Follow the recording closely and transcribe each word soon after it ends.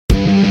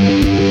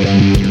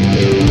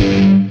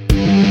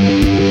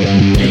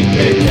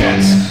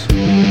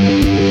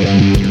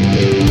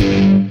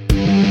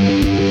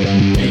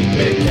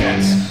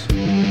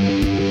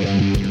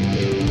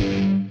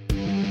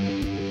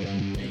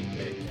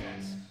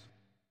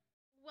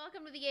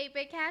welcome to the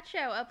 8-Bit Cat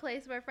Show, a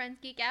place where friends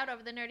geek out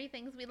over the nerdy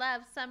things we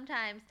love,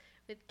 sometimes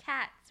with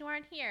cats who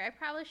aren't here. I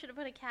probably should have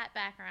put a cat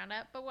background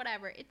up, but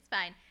whatever, it's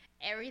fine.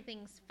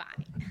 Everything's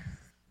fine.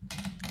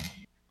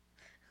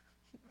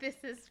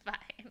 This is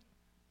fine.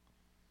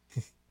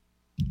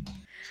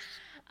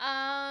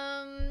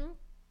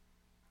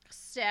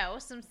 So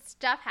some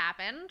stuff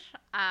happened.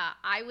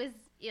 I was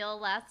ill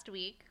last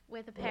week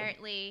with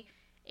apparently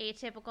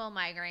atypical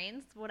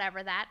migraines,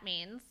 whatever that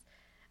means.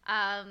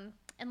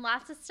 And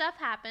lots of stuff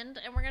happened,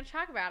 and we're going to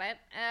talk about it.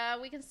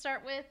 We can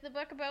start with the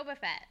Book of Boba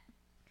Fett.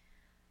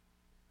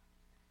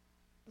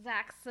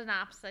 Zach's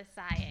synopsis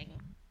sighing.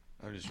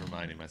 I'm just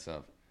reminding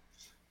myself.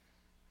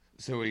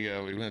 So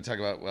we're going to talk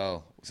about,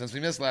 well, since we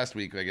missed last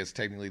week, I guess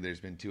technically there's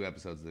been 2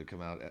 episodes that have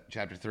come out,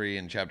 Chapter 3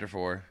 and Chapter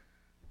 4.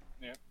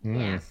 Yeah.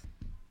 Yeah.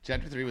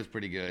 Chapter 3 was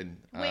pretty good.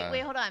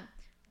 Wait, hold on.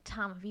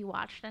 Tom, have you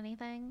watched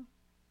anything?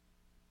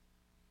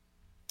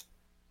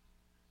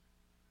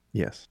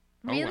 Yes.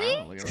 Really?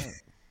 Oh, wow, look at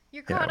that.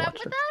 You're Yeah, I caught up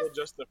watched with Still us?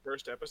 just the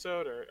first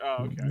episode, or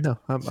okay. No,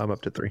 I'm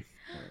up to 3.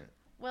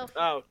 Well,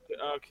 Oh,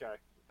 okay.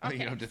 I think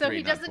okay. you're up to So 3,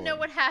 he not doesn't know 4.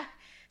 what happened.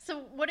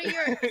 So what are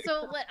your?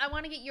 I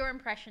want to get your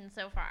impression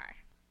so far.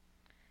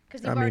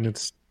 Because I mean,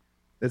 it's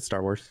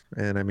Star Wars,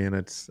 and I mean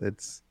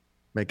it's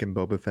making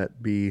Boba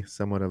Fett be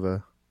somewhat of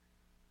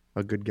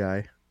a good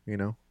guy, you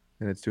know,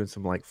 and it's doing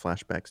some like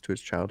flashbacks to his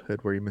childhood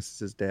where he misses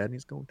his dad, and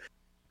he's going,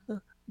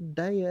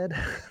 "Dad,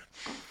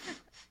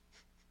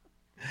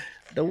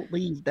 don't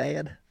leave,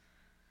 Dad."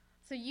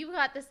 So you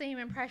got the same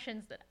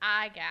impressions that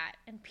I got,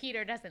 and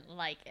Peter doesn't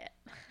like it.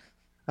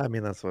 I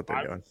mean, that's what they're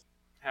I've- doing.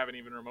 Haven't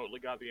even remotely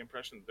got the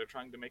impression that they're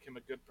trying to make him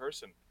a good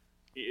person.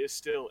 He is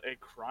still a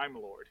crime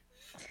lord.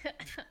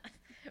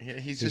 Yeah,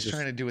 he's He's just just-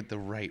 trying to do it the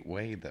right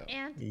way, though.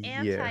 Yeah.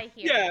 Anti-hero.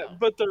 Yeah,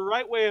 but the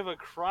right way of a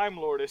crime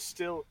lord is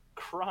still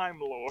crime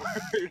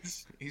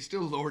lords. He's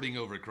still lording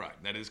over crime.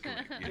 That is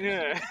correct. Yeah.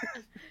 Yeah.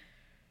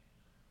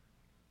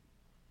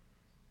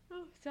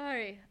 Oh,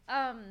 sorry. He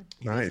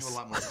does have Nice. a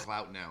lot more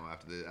clout now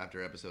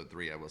after episode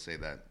 3. I will say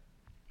that.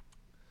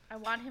 I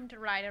want him to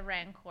ride a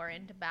Rancor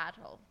into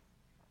battle.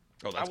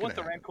 Oh, I that's want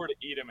the gonna Rancor to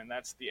eat him, and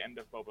that's the end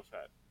of Boba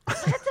Fett.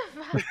 What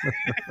the fuck?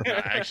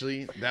 happen.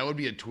 Actually, that would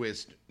be a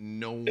twist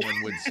no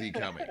one would see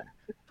coming.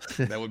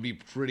 That would be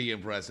pretty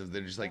impressive.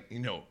 They're just like,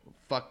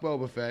 fuck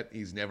Boba Fett.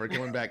 He's never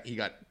coming back. He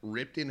got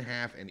ripped in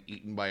half and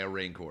eaten by a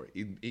Rancor.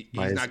 He's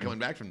By his- not coming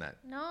back from that.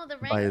 No, the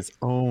By Rancor. his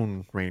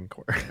own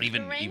Rancor.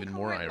 Even the even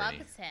more Rancor irony.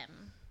 loves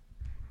him.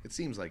 It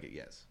seems like it,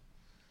 yes.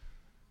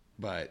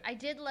 But I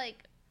did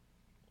like.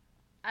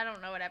 I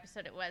don't know what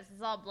episode it was.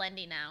 It's all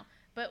blendy now.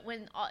 But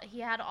when he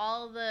had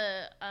all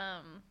the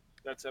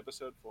That's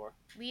episode 4.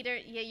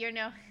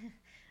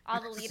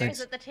 all the leaders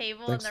Thanks. at the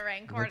table Thanks. and the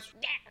Rancors.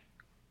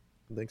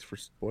 Thanks for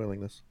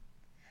spoiling this.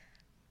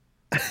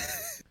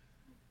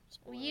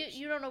 Well,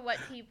 you don't know what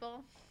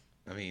people.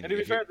 I mean, And to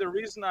be if you- fair, the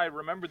reason I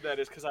remembered that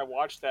is because I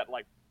watched that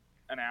like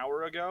an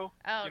hour ago.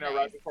 Oh, right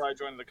nice. before I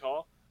joined the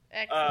call.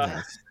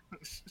 Excellent.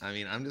 I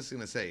mean, I'm just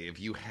gonna say, if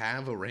you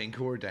have a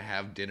Rancor to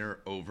have dinner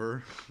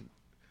over,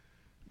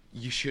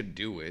 you should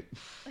do it.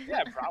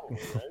 Yeah, probably.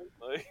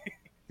 Right?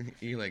 Like,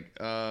 You're like,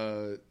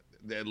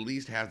 at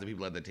least half the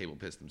people at the table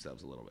pissed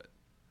themselves a little bit.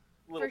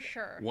 little For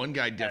sure. One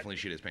guy definitely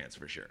shit his pants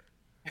for sure.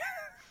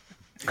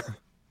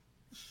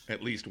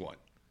 At least one,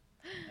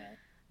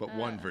 but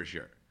one for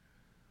sure.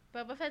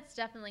 Boba Fett's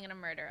definitely gonna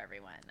murder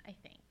everyone. I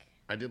think.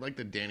 I did like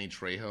that Danny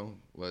Trejo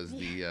is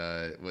the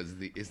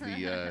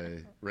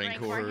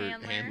Rancor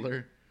Rancor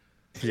handler.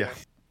 Yeah.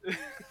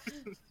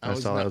 I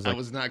saw that, I was I like-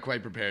 was not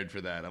quite prepared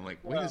for that. I'm like,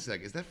 wait Wow. a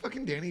sec, is that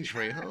fucking Danny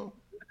Trejo?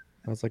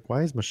 I was like,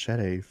 why is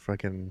Machete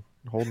fucking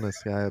holding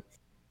this guy up?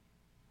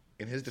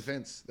 In his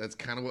defense, that's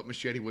kind of what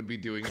Machete would be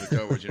doing in the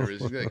Star Wars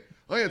universe. He'd be like,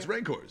 oh yeah, it's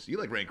Rancors. You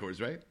like Rancors,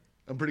 right?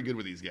 I'm pretty good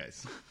with these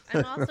guys.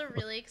 I'm also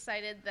really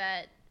excited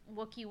that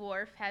Wookiee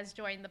Worf has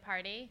joined the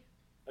party.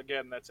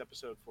 Again, that's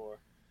episode 4.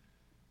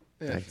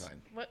 Yeah, Thanks.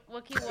 fine.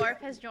 Wookiee Worf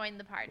has joined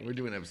the party. We're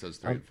doing episodes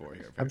 3 and 4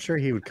 here. I'm sure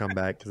he would come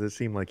back because it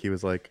seemed like he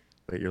was like,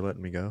 wait, you're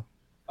letting me go?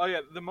 Oh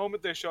yeah, the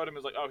moment they showed him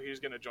is like, oh, he's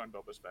gonna join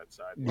Boba's Fett's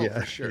side. Oh, yeah,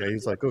 for sure. Yeah,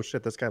 he's like, oh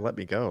shit, this guy let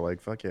me go.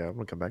 Like, fuck yeah, I'm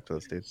gonna come back to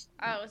this dude.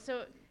 Oh,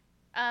 so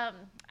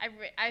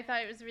I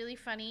thought it was really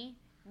funny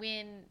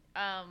when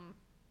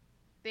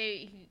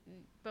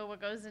Boba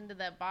goes into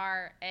the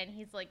bar and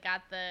he's like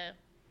got the,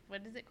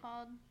 what is it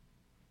called?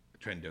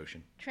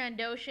 Trandoshan.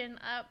 Trandoshan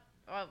up,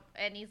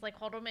 and he's like,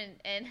 hold him,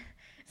 and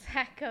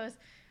Zach goes,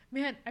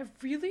 man, I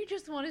really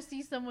just want to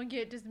see someone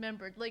get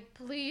dismembered. Like,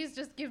 please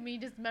just give me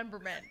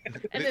dismemberment.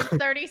 And then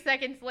 30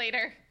 seconds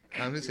later,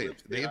 I'm gonna say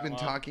they have been Yeah.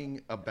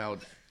 talking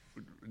about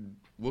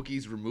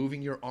Wookiees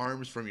removing your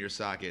arms from your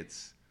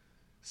sockets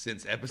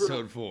since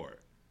episode 4.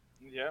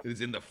 Yep. It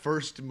is in the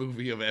first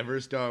movie of ever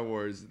Star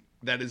Wars.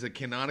 That is a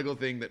canonical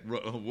thing that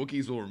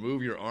Wookiees will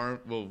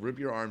rip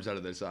your arms out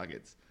of their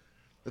sockets.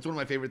 That's one of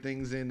my favorite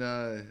things in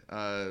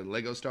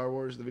Lego Star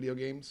Wars, the video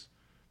games.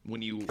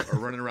 When you are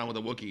running around with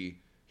a Wookiee,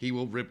 he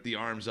will rip the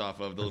arms off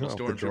of the little Off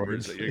the stormtroopers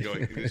droids. that you're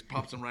going. He just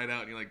pops them right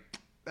out, and you're like,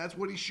 That's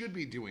what he should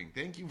be doing.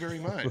 Thank you very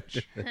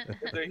much.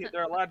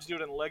 They're allowed to do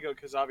it in Lego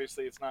because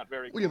obviously it's not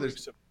very Well, yeah, there's-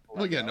 gruesome.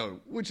 Well, yeah, no,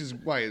 which is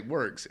why it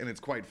works, and it's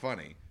quite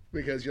funny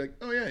because you're like,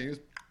 oh yeah, you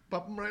just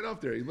pop him right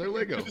off there. He's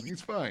Lego.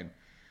 He's fine.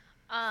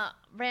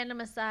 Random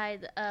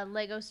aside,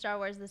 Lego Star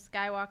Wars: The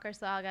Skywalker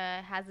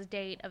Saga has a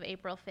date of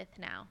April 5th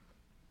now.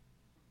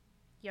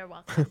 You're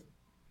welcome.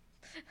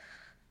 I'm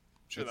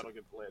sure that'll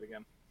get delayed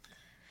again.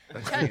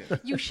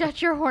 You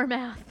shut your whore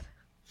mouth.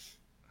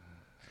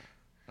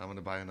 I'm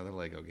gonna buy another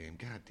Lego game.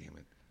 God damn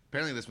it!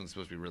 Apparently, this one's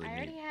supposed to be really I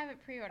already neat. have it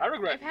pre-ordered. I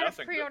regret I've had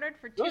nothing. it pre-ordered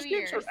for Those 2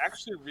 games years. are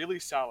actually really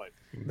solid.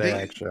 They They-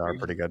 actually are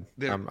pretty good.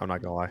 they're- I'm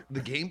not gonna lie. The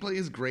gameplay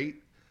is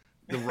great.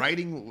 The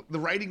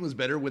writing was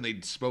better when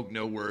they spoke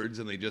no words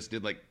and they just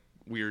did like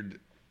weird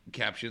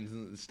captions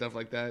and stuff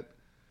like that.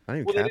 I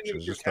think Well, they didn't captions even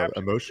do just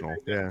captions, emotional.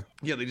 they did. Yeah.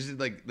 Yeah, they just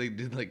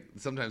did like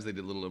sometimes they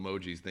did little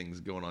emojis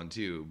things going on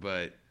too.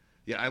 But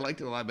yeah, I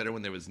liked it a lot better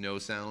when there was no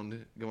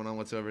sound going on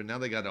whatsoever. Now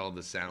they got all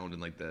the sound in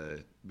like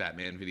the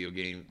Batman video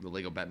game, the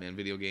Lego Batman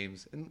video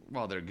games, and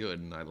while they're good,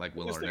 and I like At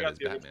Will least they Arnett got as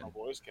the Batman. original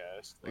voice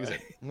cast. Like I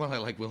said, while I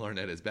like Will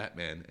Arnett as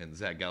Batman and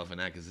Zach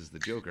Galifianakis as the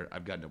Joker,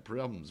 I've got no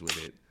problems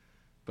with it.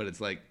 But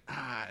it's like,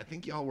 I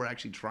think y'all were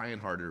actually trying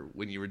harder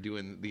when you were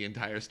doing the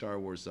entire Star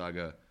Wars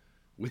saga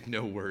with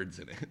no words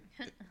in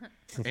it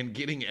and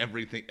getting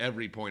every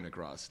point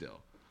across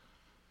still.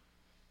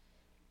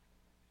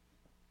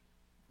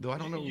 Though I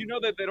don't know. You know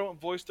that they don't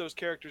voice those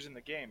characters in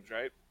the games,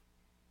 right?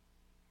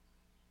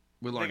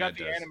 Will They Arnett got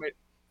the does. animate.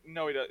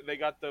 No, they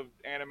got the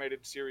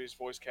animated series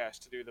voice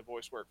cast to do the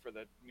voice work for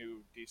the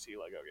new DC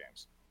Lego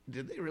games.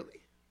 Did they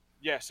really?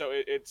 Yeah, so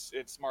it's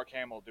Mark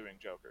Hamill doing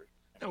Joker.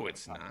 No,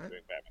 it's not.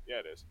 Doing Batman. Yeah,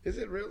 it is. Is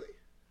it really?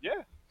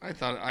 Yeah, I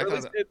thought. or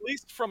at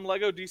least from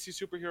Lego DC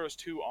Superheroes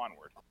 2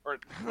 onward, or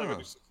Lego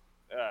DC,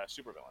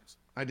 Supervillains.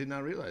 I did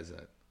not realize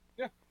that.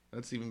 Yeah.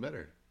 That's even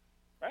better.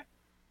 Right?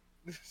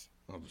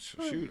 Oh,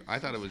 shoot. I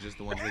thought it was just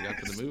the ones they got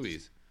for the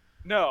movies.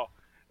 No,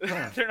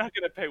 Huh. they're not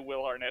gonna pay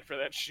Will Arnett for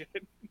that shit.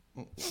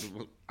 Well,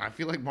 I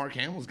feel like Mark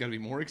Hamill's got to be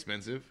more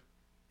expensive.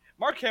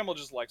 Mark Hamill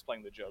just likes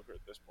playing the Joker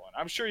at this point.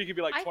 I'm sure you could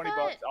be like I $20.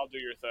 thought- I'll do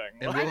your thing.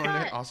 And I Will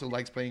Arnett thought- also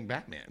likes playing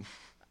Batman.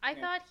 I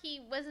thought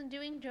he wasn't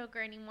doing Joker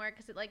anymore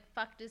because it like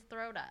fucked his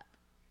throat up.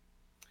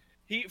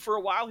 He for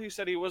a while he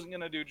said he wasn't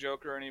gonna do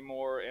Joker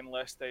anymore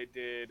unless they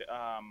did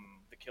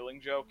the Killing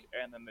Joke,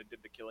 and then they did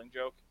the Killing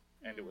Joke,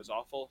 and it was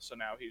awful. So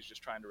now he's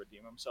just trying to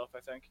redeem himself, I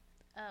think.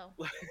 Oh,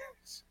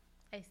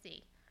 I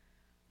see.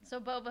 So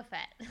Boba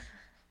Fett.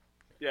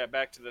 Yeah,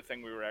 back to the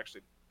thing we were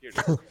actually here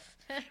to.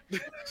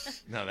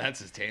 No, that's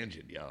his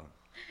tangent, y'all.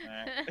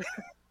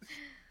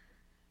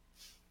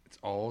 It's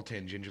all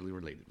tangentially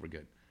related. We're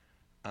good.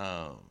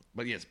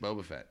 But yes,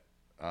 Boba Fett.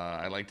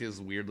 I liked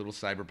his weird little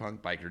cyberpunk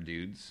biker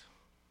dudes.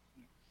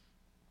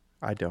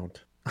 I don't.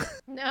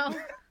 No.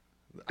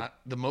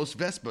 The most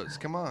Vespas.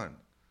 Come on.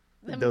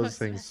 The Those most-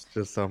 things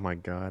just, oh my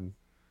god.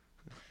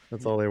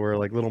 That's all they were,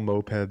 like little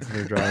mopeds, and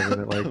they're driving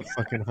at like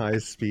fucking high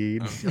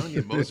speed. I'm telling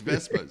you, most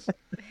Vespas.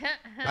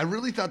 I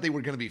really thought they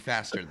were going to be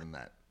faster than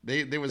that.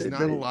 There was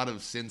not a lot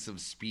of sense of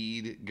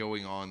speed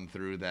going on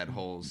through that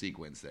whole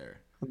sequence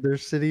there. They're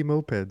city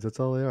mopeds. That's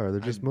all they are. They're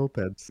just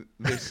mopeds.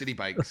 They're city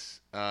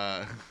bikes.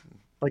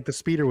 Like the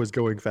speeder was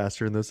going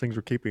faster, and those things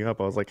were keeping up.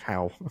 I was like,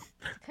 how?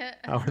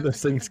 How are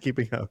those things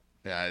keeping up?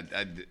 Yeah,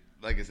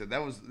 like I said,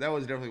 that was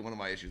definitely one of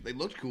my issues. They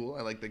looked cool.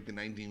 I liked like the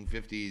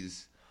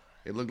 1950s.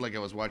 It looked like I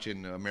was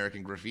watching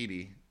American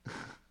Graffiti.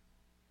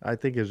 I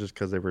think it's just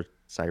because they were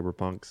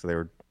cyberpunk, so they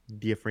were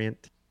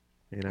different.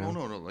 You know? Oh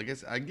no, like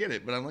I get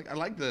it, but I'm like I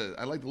like the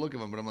look of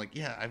them, but I'm like,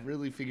 yeah, I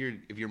really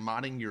figured if you're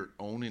modding your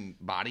own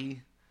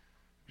body,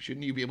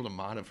 shouldn't you be able to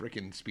mod a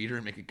freaking speeder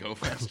and make it go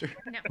faster?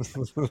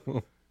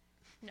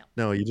 No.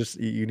 No,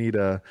 you need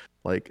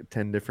like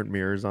 10 different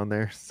mirrors on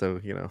there, so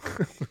you know,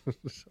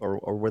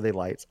 or were they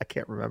lights? I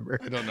can't remember.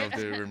 I don't know if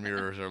they were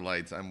mirrors or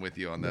lights. I'm with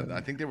you on that. I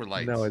think they were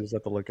lights. No, I just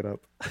have to look it up.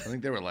 I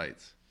think they were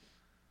lights.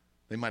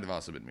 They might have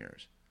also been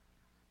mirrors.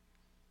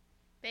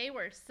 They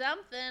were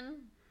something.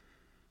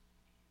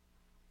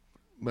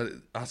 But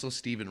also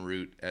Stephen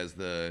Root as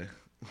the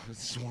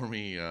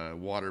swarmy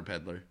water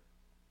peddler.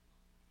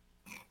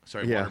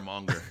 Sorry, Yeah.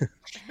 watermonger.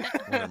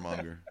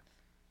 Watermonger.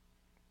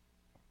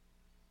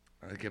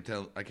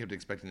 I kept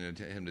expecting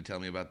him to tell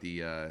me about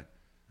the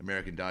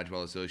American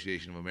Dodgeball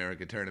Association of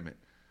America tournament.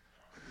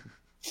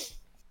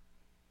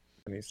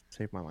 And he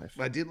saved my life.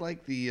 I did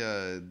like the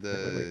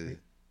Wait.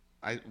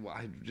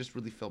 I just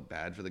really felt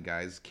bad for the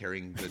guys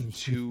carrying the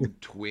two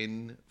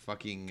twin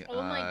fucking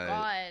Oh my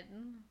god.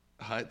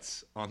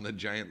 huts on the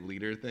giant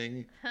leader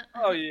thing.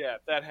 Oh yeah,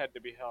 that had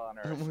to be hell on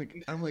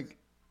earth. I'm like,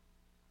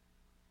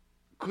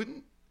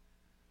 couldn't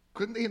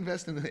they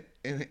invest in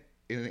an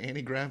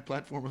anti-grav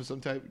platform of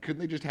some type? Couldn't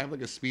they just have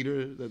like a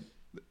speeder that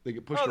they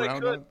get pushed Oh, they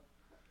around could. on?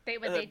 They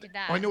did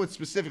that. Oh, I know it's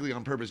specifically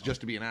on purpose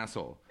just to be an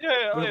asshole.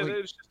 Yeah, But I'm like-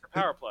 it's just a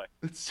power play.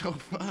 It's so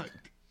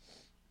fucked.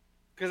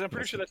 Because I'm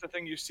pretty sure that's the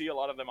thing you see a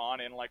lot of them on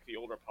in like the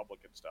Old Republic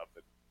and stuff.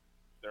 That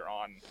they're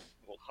on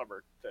little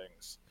hover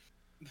things.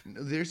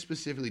 They're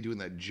specifically doing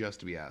that just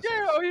to be assholes.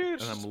 Yeah, oh yeah, And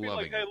it's just I'm be like,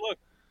 loving hey, it. look,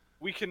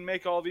 We can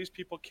make all these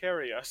people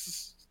carry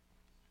us.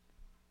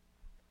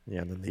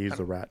 Yeah, and then they use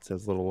the rats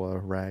as little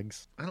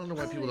rags. I don't know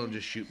why people don't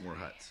just shoot more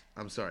Hutts.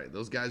 I'm sorry.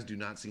 Those guys do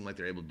not seem like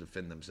they're able to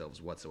defend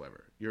themselves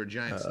whatsoever. You're a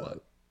giant slug.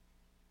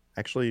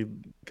 Actually,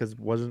 because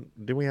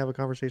didn't we have a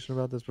conversation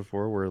about this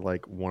before where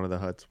like one of the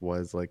Hutts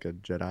was like a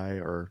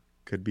Jedi or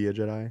could be a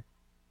Jedi?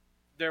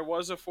 There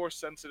was a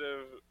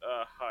force-sensitive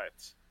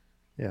Hutt.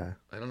 Yeah.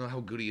 I don't know how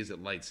good he is at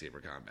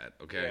lightsaber combat,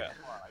 okay? Yeah,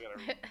 hold on, I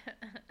gotta...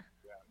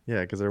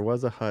 Yeah, because there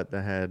was a Hutt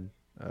that had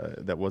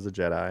that was a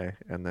Jedi,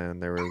 and then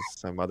there was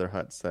some other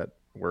Hutts that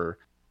were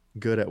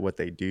good at what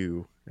they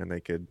do, and they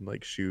could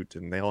like shoot,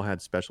 and they all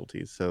had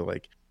specialties. So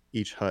like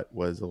each Hutt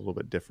was a little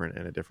bit different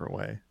in a different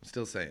way. I'm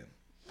still saying,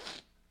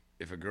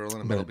 if a girl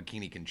in a metal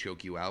bikini can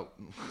choke you out,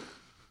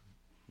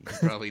 you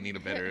probably need a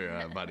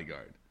better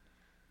bodyguard.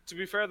 To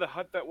be fair, the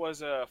Hutt that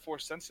was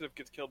force-sensitive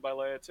gets killed by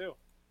Leia, too.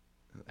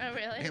 Oh,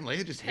 really? Man,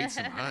 Leia just hates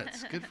some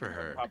Hutts. Good for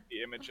her. Pop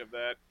the image of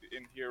that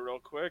in here real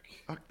quick.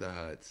 Fuck the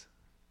Hutts.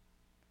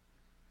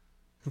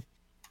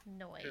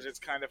 Noise. Because it's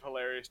kind of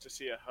hilarious to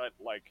see a Hutt,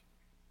 like,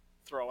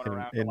 throwing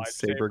around In a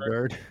Saber lightsaber.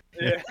 Guard.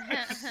 Yeah.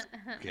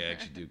 Okay, I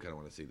actually do kind of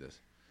want to see this.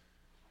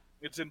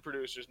 It's in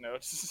producer's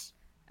notes.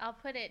 I'll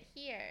put it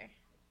here.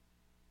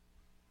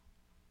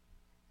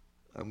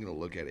 I'm going to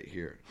look at it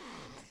here.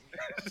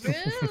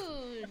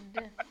 Rude.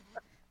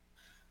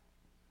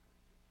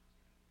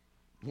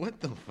 What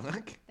the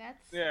fuck?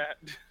 That's Yeah.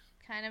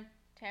 kind of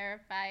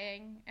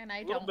terrifying, and I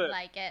Little don't bit.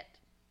 like it.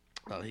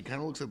 He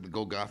kind of looks like the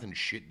Golgothan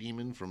shit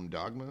demon from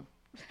Dogma.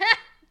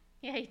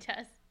 Yeah, he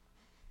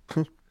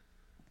does.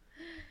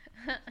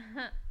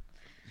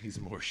 He's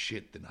more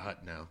shit than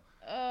Hutt now.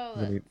 Oh,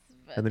 And then, you,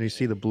 that's and then you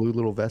see the blue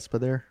little Vespa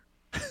there.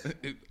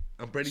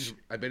 I bet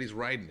he's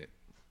riding it.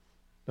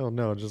 Oh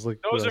no, just like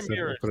Those what I are said,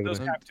 mirrors. put it Those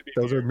in. have to be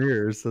Those are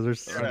mirrors.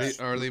 mirrors. Those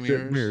are Are they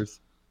legit mirrors?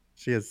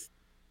 She has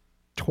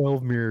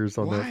 12 mirrors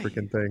on that Why?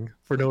 freaking thing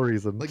for no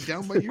reason. Like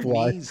down by your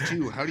Why? knees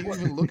too. How do you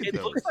even look at It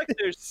those? looks like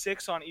there's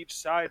 6 on each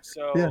side,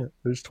 so... Yeah,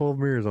 there's 12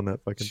 mirrors on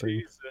that fucking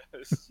thing.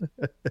 Jesus.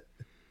 That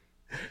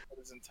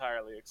is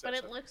entirely But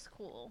excessive. it looks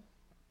cool.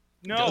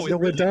 No,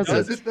 No, it doesn't.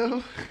 Does it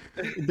though?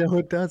 No,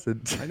 it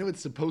doesn't. I know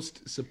it's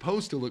supposed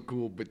to look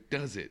cool, but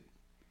does it?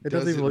 It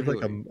doesn't Does even it look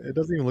like really? it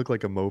doesn't even look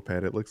like a moped.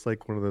 It looks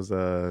like one of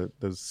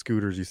those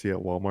scooters you see at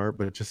Walmart,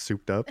 but it's just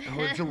souped up.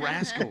 Oh, it's a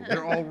rascal.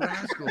 They're all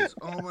rascals.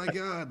 Oh my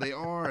god, they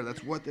are.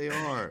 That's what they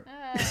are.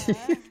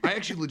 I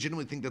actually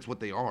legitimately think that's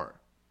what they are.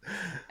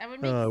 That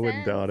would make sense. I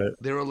wouldn't doubt it.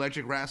 They're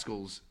electric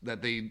rascals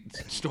that they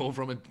stole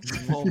from a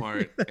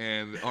Walmart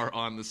and are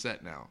on the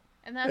set now.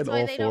 And that's And why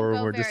all they four don't of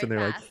them go are just in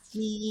very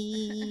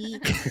there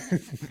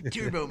fast.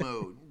 Turbo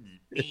mode.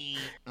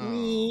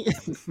 Oh.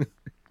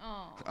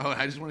 Oh. Oh,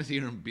 I just want to see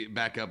her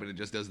back up and it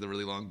just does the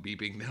really long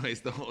beeping noise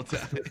the whole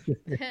time.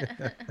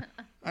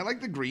 I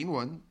like the green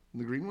one.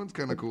 The green one's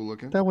kind of cool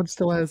looking. That one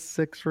still has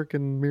 6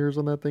 freaking mirrors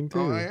on that thing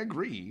too. Oh, I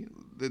agree.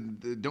 The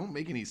don't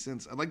make any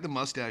sense. I like the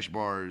mustache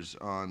bars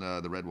on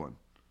the red one.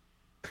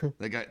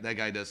 That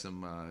guy does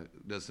some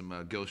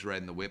ghost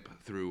riding the whip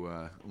through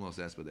Mos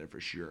Espa there for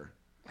sure.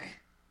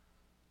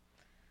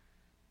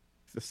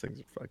 This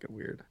thing's fucking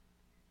weird.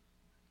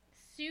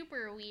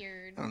 Super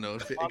weird. I don't know.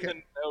 On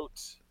the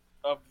note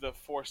of the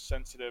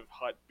force-sensitive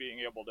Hutt being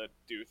able to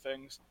do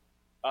things,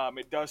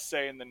 it does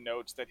say in the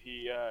notes that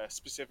he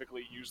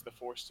specifically used the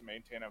force to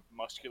maintain a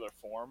muscular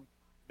form.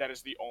 That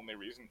is the only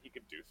reason he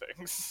could do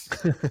things.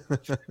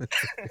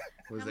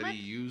 Was How that much- he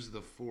used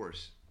the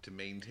force to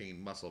maintain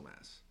muscle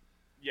mass.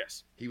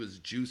 Yes. He was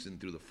juicing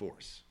through the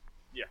force.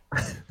 Yeah.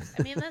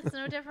 I mean, that's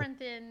no different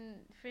than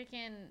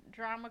freaking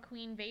drama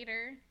queen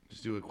Vader.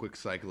 Just do a quick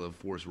cycle of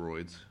force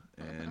roids,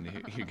 and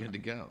you're good to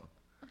go.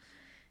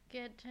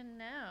 Good to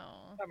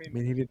know. I I mean,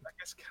 mean, he did. I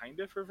guess kind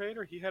of for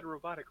Vader. He had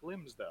robotic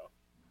limbs, though.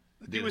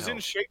 It He did was in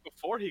help. shape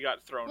before he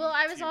got thrown. Well,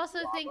 I was to also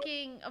lava.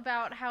 thinking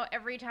about how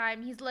every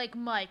time he's like,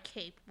 my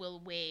cape will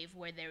wave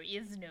where there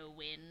is no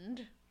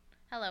wind.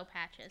 Hello,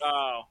 Patches.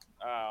 Oh.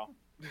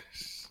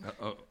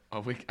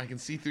 Wait, I can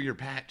see through your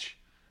patch.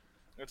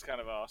 It's kind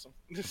of awesome.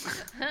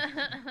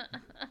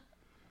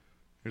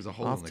 There's a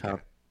hole Off in the top.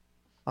 cap.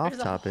 Off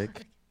There's a-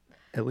 topic,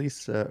 at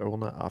least, well,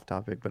 not off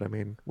topic, but I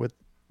mean,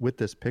 with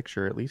this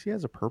picture, at least he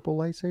has a purple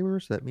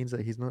lightsaber, so that means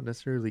that he's not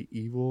necessarily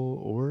evil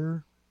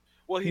or.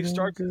 Well, he You know,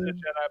 starts as a good.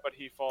 Jedi, but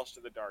he falls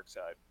to the dark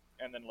side,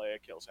 and then Leia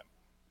kills him.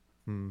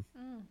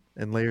 Mm.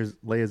 And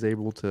Leia's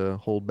able to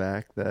hold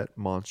back that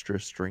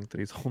monstrous strength that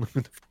he's holding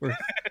in the force.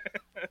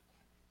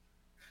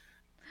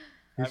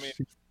 I mean-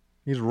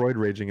 he's roid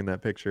raging in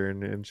that picture,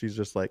 and she's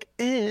just like,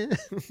 eh.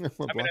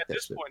 I mean, at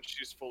this point,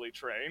 she's fully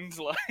trained.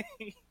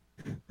 Like,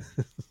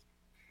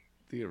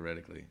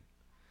 Theoretically.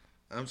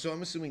 So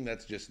I'm assuming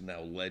that's just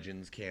now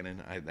Legends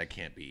canon. That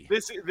can't be.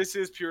 this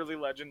is purely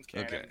Legends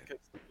canon. Okay.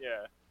 'Cause-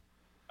 yeah.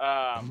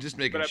 I'm just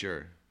making but I-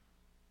 sure.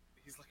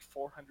 He's like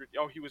 400.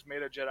 Oh, he was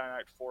made a Jedi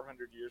Knight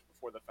 400 years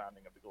before the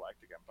founding of the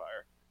Galactic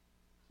Empire.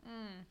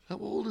 Mm. How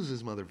old is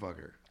this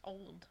motherfucker?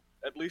 Old.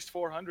 At least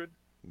 400.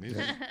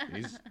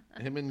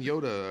 Him and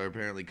Yoda are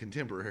apparently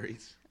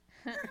contemporaries.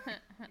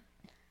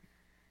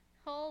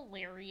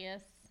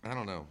 Hilarious. I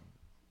don't know.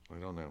 I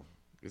don't know.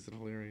 Is it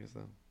hilarious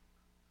though?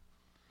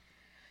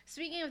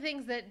 Speaking of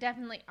things that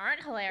definitely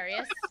aren't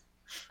hilarious,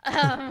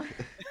 um,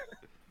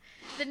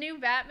 the new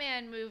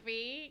Batman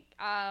movie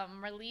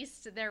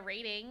released their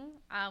rating.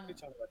 What are you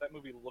talking about? That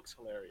movie looks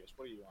hilarious.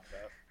 What are you on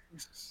about?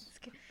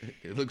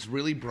 It looks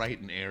really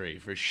bright and airy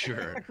for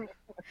sure.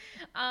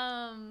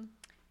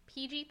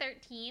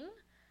 PG-13,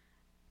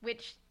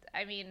 which,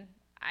 I mean,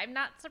 I'm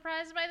not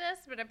surprised by this,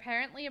 but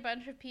apparently a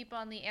bunch of people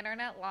on the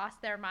internet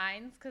lost their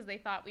minds because they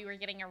thought we were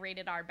getting a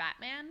rated R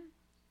Batman.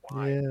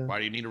 Why? Yeah. Why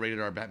do you need a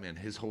rated R Batman?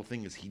 His whole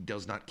thing is he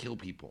does not kill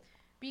people.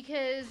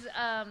 Because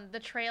the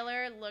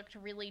trailer looked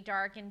really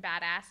dark and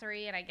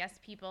badassery, and I guess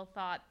people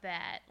thought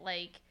that,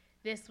 like,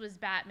 this was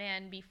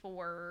Batman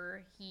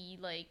before he,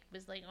 like,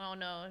 was like, oh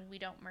no, we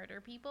don't murder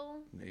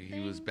people. He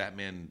was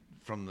Batman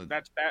from the.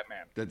 That's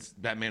Batman. That's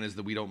Batman is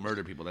the we don't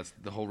murder people. That's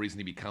the whole reason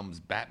he becomes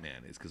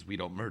Batman is because we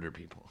don't murder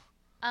people.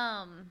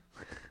 And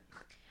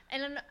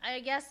then I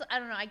guess, I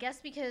don't know, I guess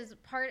because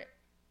part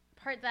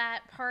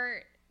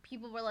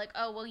people were like,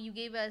 oh, well, you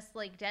gave us,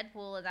 like,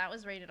 Deadpool, and that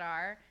was rated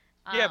R.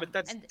 Yeah, but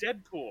that's and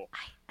Deadpool.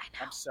 I know.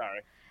 I'm sorry.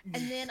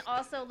 And then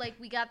also, like,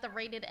 we got the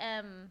rated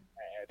M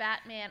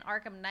Batman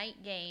Arkham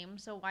Knight game,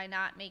 so why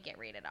not make it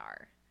rated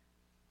R?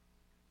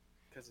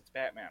 Because it's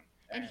Batman.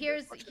 And as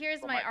here's much as here's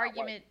people my might not like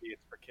argument. it,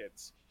 it's for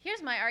kids.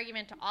 Here's my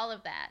argument to all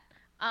of that.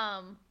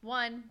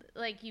 One,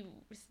 like you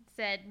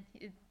said,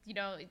 you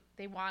know,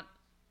 they want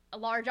a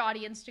large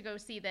audience to go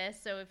see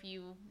this, so if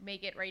you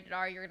make it rated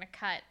R, you're gonna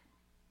cut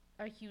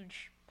a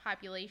huge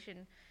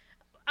population.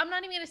 I'm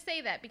not even gonna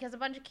say that because a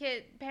bunch of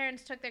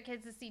parents took their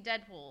kids to see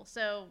Deadpool,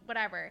 so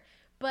whatever.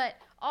 But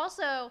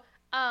also,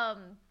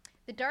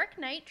 the Dark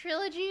Knight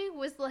trilogy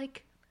was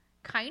like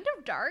kind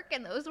of dark,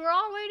 and those were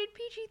all rated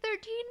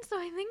PG-13, so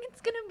I think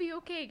it's gonna be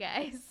okay,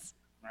 guys.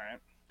 All right.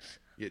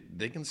 Yeah,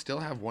 they can still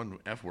have one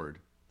F word.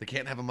 They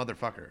can't have a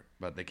motherfucker,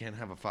 but they can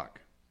have a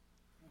fuck.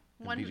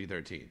 One,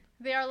 PG-13.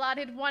 they are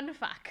allotted one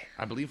fuck.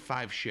 I believe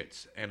 5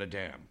 shits and a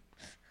damn.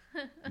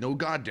 No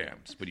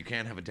goddams, but you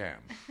can't have a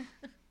damn.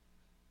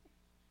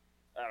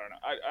 I don't know.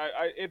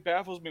 It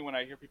baffles me when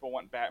I hear people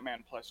want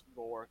Batman plus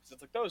gore because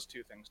it's like those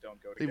two things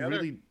don't go They together.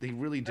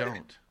 really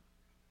don't.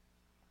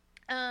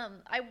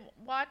 I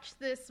watched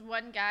this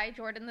one guy,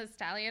 Jordan the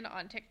Stallion,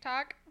 on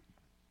TikTok,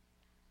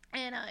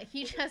 and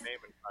he His just name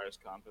inspires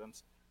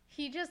confidence.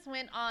 he just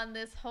went on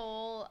this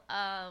whole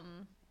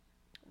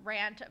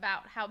rant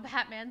about how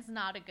Batman's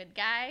not a good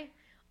guy,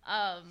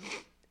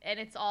 and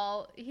it's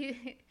all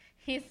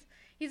he's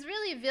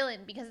really a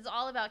villain because it's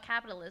all about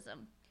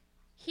capitalism.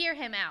 Hear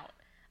him out.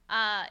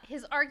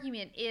 His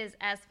argument is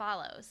as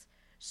follows.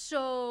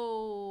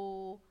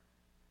 So,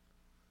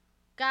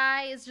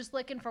 guy is just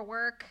looking for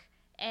work,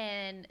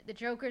 and the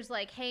Joker's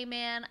like, hey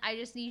man, I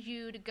just need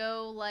you to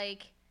go,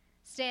 like,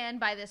 stand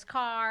by this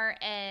car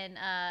and,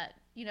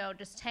 you know,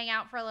 just hang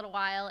out for a little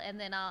while, and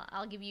then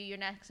I'll give you your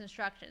next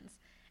instructions.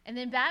 And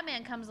then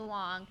Batman comes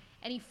along,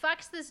 and he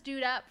fucks this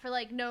dude up for,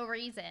 like, no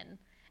reason.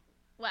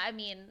 Well, I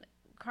mean,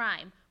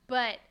 crime.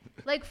 But,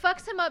 like,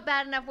 fucks him up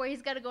bad enough where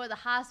he's got to go to the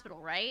hospital,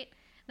 right?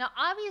 Now,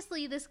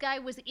 obviously, this guy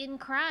was in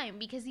crime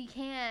because he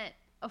can't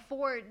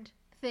afford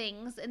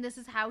things, and this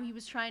is how he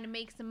was trying to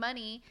make some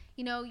money.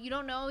 You know, you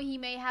don't know, he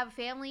may have a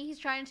family he's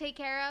trying to take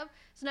care of.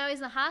 So now he's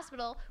in the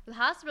hospital with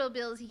hospital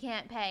bills he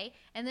can't pay,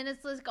 and then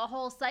it's like a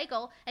whole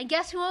cycle. And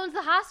guess who owns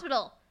the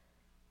hospital?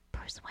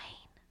 Bruce Wayne.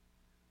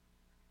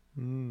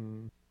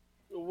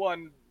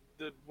 One,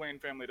 the Wayne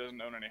family doesn't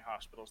own any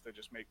hospitals. They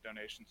just make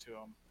donations to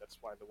them. That's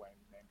why the Wayne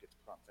name gets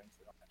put on things.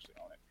 They don't actually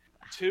own it.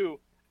 Two,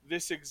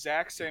 this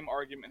exact same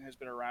argument has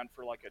been around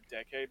for like a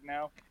decade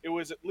now. It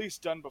was at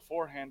least done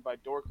beforehand by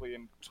Dorkly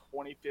in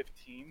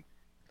 2015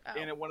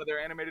 in one of their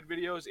animated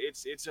videos.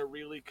 It's a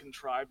really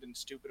contrived and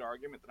stupid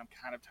argument that I'm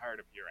kind of tired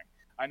of hearing.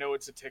 I know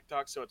it's a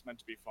TikTok, so it's meant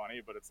to be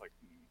funny, but it's like...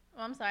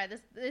 Oh, I'm sorry.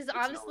 This is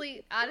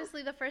honestly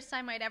the first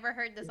time I'd ever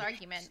heard this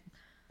argument.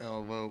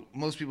 Oh, well,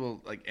 most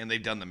people, like, and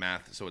they've done the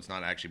math, so it's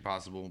not actually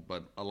possible,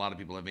 but a lot of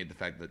people have made the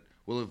fact that,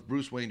 well, if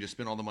Bruce Wayne just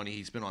spent all the money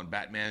he spent on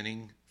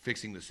Batmaning,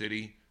 fixing the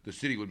city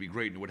would be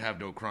great and it would have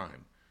no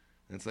crime.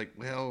 And it's like,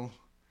 well,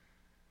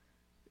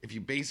 if you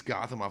base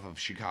Gotham off of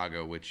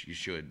Chicago, which you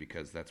should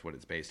because that's what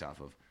it's based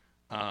off of,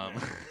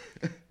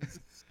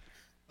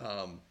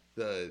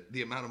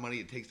 the amount of money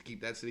it takes to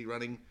keep that city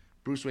running,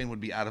 Bruce Wayne would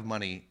be out of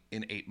money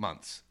in 8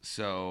 months.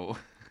 So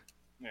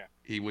Yeah.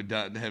 he would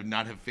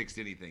not have fixed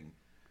anything.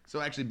 So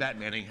actually,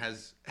 Batmaning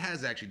has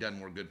actually done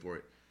more good for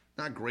it.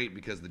 Not great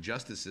because the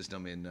justice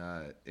system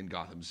in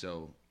Gotham's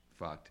so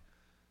fucked.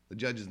 The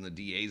judges and the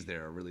DAs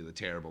there are really the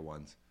terrible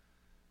ones.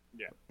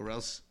 Yeah. Or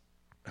else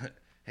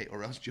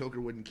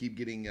Joker wouldn't keep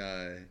getting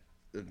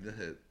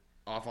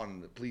off on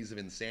the pleas of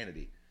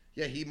insanity.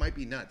 Yeah, he might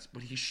be nuts,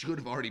 but he should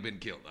have already been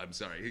killed. I'm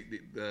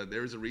sorry.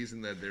 There's a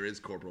reason that there is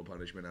corporal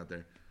punishment out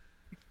there.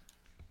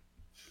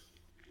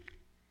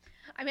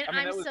 I mean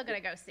I'm still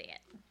going to go see it.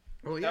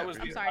 Oh yeah. That was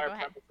the I'm sorry, entire go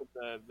ahead.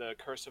 premise of the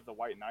Curse of the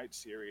White Knight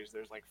series.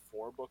 There's like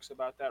 4 books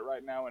about that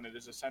right now, and it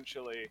is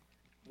essentially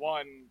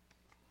one.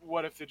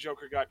 what if the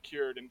Joker got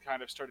cured and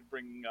kind of started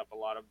bringing up a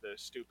lot of the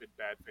stupid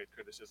bad faith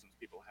criticisms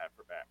people have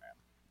for Batman.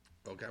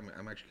 Okay,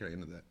 I'm actually kind of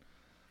into that.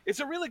 It's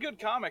a really good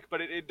comic,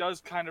 but it does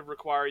kind of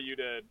require you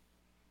to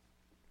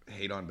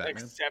Hate on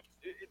Batman? accept.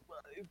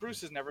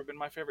 Bruce has never been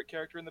my favorite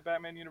character in the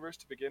Batman universe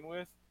to begin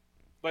with,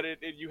 but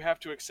you have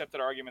to accept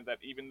that argument that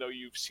even though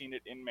you've seen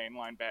it in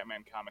mainline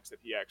Batman comics, that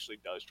he actually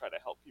does try to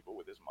help people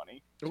with his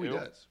money. Oh, he too.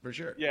 does, for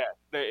sure. Yeah,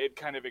 it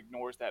kind of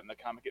ignores that in the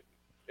comic,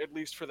 at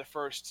least for the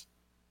first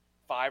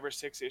 5 or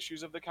 6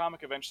 issues of the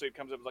comic. Eventually it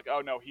comes up like, oh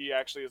no, he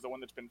actually is the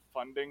one that's been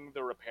funding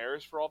the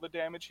repairs for all the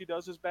damage he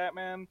does as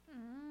Batman.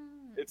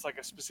 It's like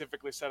a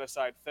specifically set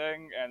aside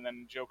thing, and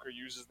then Joker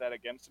uses that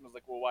against him. It's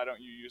like, well, why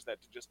don't you use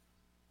that to just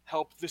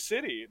help the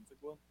city? It's like,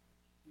 well,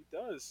 he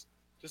does,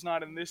 just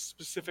not in this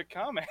specific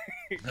comic.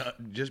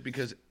 Just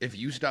because if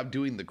you stop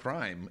doing the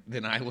crime,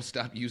 then I will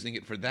stop using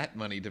it for that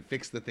money to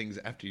fix the things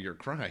after your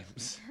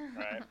crimes.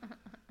 Right.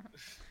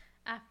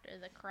 After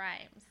the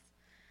crimes.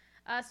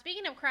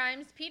 Speaking of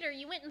crimes, Peter,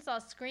 you went and saw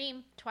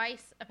Scream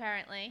twice,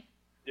 apparently.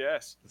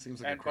 Yes. It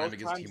seems like And a crime both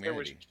against times there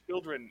was humanity.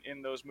 children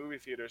in those movie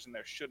theaters, and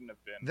there shouldn't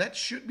have been. That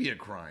should be a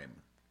crime.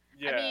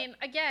 Yeah. I mean,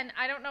 again,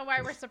 I don't know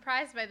why we're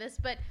surprised by this,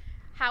 but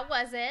how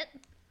was it?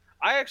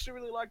 I actually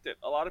really liked it.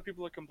 A lot of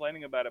people are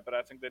complaining about it, but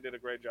I think they did a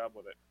great job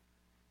with it.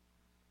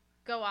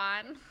 Go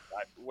on.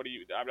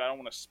 I don't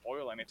want to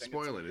spoil anything.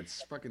 Spoil it.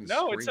 It's fucking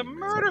No, it's a Scream,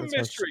 man. murder That's our-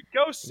 mystery.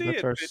 Go see That's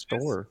it. our bitches.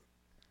 store.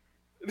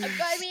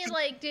 I mean,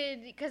 like,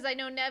 because I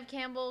know Nev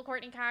Campbell,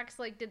 Courtney Cox,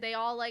 like, did they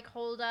all, like,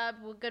 hold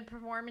up with good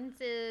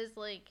performances?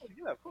 Like, Oh,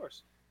 yeah, of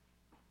course.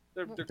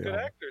 They're They good all-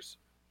 actors.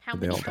 how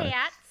They many all died.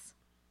 cats?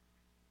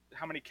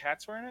 How many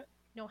cats were in it?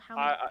 No,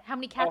 I- how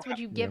many cats would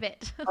you yeah. give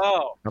it?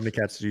 Oh, How many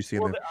cats did you see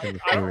in well, the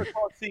I don't movie?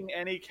 recall seeing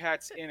any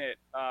cats in it.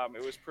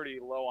 It was pretty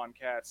low on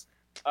cats.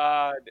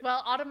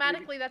 Well,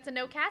 automatically, that's a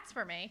no cats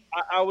for me.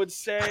 I would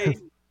say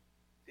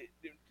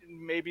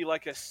maybe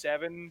like a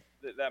 7.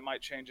 That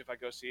might change if I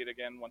go see it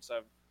again once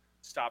I've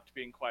stopped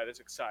being quite as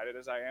excited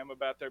as I am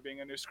about there being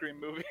a new Scream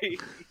movie.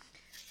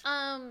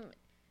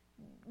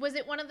 Was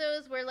it one of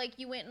those where, like,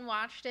 you went and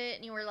watched it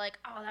and you were like,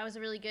 oh, that was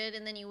really good,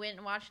 and then you went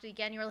and watched it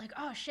again, you were like,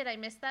 oh, shit, I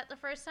missed that the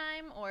first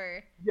time?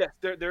 Or... Yes,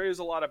 there is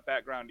a lot of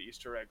background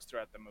Easter eggs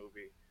throughout the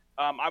movie.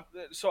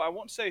 So I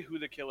won't say who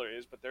the killer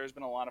is, but there's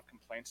been a lot of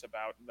complaints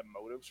about the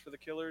motives for the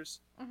killers,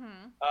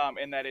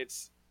 and that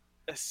it's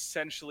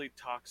essentially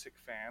toxic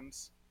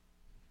fans.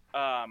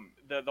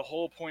 The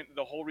whole point,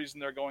 the whole reason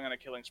they're going on a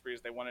killing spree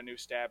is they want a new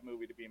Stab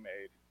movie to be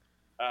made,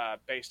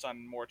 based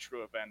on more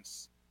true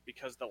events.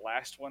 Because the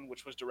last one,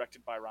 which was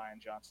directed by Rian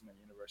Johnson in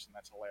universe, and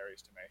that's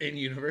hilarious to me. In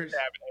universe?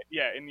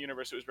 In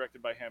universe, it was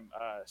directed by him.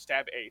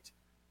 Stab 8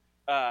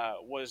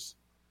 was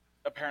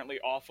apparently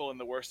awful and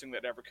the worst thing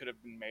that ever could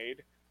have been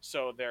made.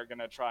 So they're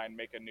gonna try and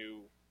make a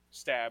new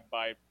Stab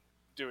by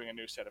doing a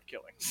new set of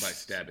killings. By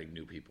stabbing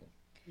new people.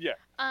 Yeah,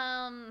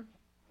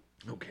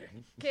 Okay.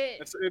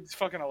 it's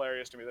fucking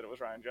hilarious to me that it was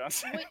Rian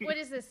Johnson. what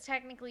is this,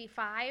 technically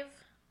 5?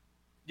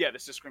 Yeah,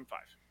 this is Scream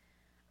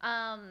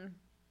 5.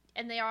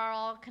 And they are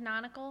all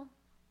canonical?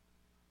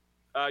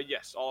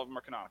 Yes, all of them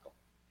are canonical.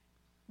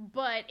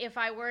 But if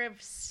I were to,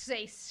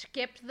 say,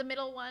 skipped the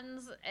middle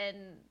ones and...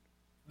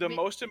 The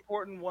most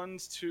important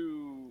ones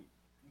to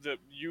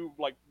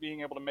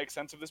being able to make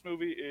sense of this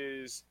movie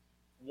is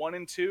 1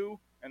 and 2,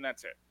 and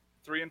that's it.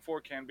 3 and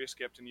 4 can be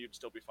skipped, and you'd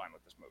still be fine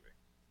with this movie.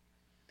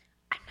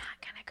 I'm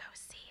not gonna go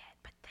see it,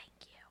 but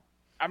thank you.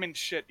 I mean,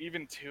 shit,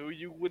 even 2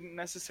 you wouldn't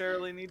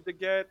necessarily need to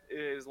get,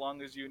 as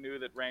long as you knew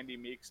that Randy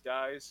Meeks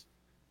dies.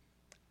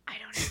 I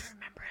don't even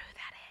remember who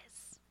that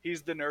is.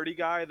 He's the nerdy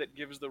guy that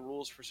gives the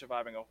rules for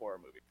surviving a horror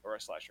movie or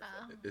a slasher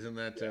film. Isn't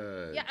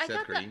that Yeah, I Seth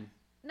thought that- Green?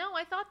 No,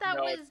 I thought that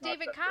No, was it's not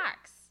David Seth Green.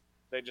 Cox.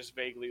 They just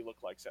vaguely look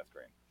like Seth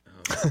Green.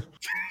 Oh.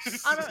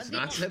 I don't, It's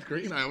not Seth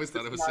Green? I always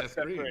thought it was Not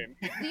Seth Green.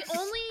 the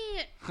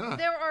only... Huh.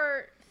 There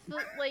are,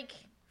 like,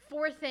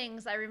 4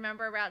 things I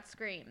remember about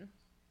Scream.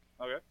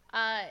 Okay.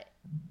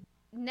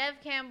 Nev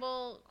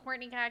Campbell,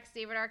 Courtney Cox,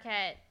 David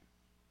Arquette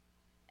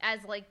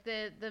as, like,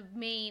 the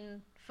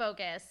main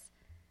focus.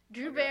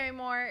 Drew Okay.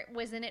 Barrymore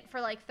was in it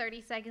for, like,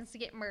 30 seconds to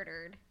get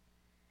murdered.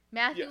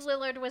 Matthew Yes.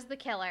 Lillard was the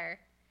killer.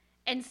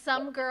 And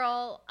some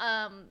girl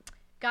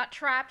got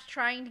trapped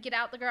trying to get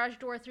out the garage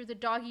door through the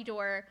doggy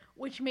door,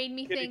 which made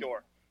me Kitty think...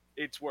 door.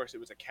 It's worse. It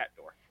was a cat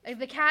door.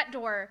 The cat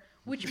door,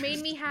 which made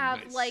me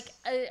have, Nice. like,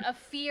 a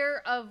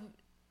fear of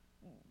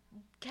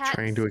cats...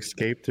 Trying to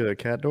escape to a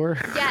cat door?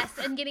 Yes,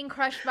 and getting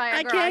crushed by a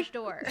I garage can't-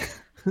 door.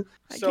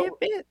 So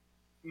fit.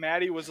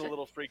 Maddie was a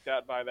little freaked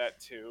out by that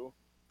too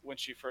when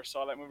she first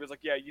saw that movie. It was like,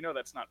 yeah, you know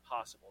that's not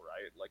possible,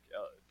 right? Like,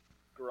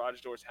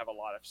 garage doors have a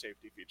lot of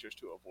safety features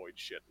to avoid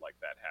shit like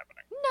that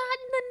happening.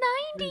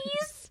 Not in the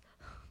 90s.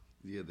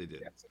 Yeah, they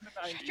did. Yes, in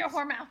the Shut your 90s.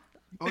 whore mouth.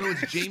 Oh, no,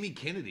 it's Jamie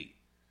Kennedy.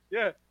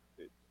 Yeah,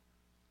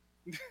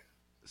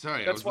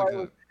 Sorry, I That's was why looking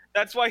up.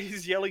 that's why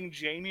he's yelling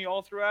Jamie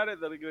all throughout it.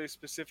 That they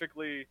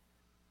specifically,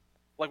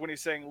 like when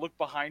he's saying "Look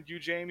behind you,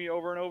 Jamie"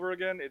 over and over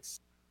again.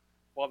 It's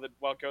while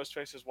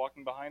Ghostface is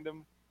walking behind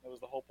him. That was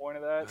the whole point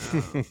of that.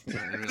 I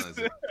didn't realize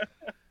that.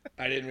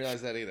 I didn't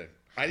realize that either.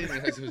 I didn't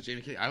realize it was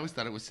Jamie Kennedy. I always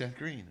thought it was Seth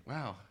Green.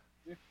 Wow.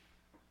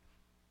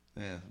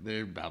 Yeah,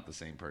 they're about the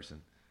same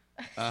person.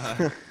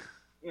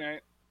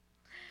 Right.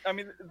 I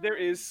mean, there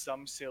is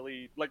some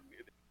silly, like,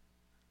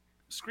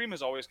 Scream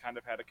has always kind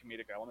of had a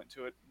comedic element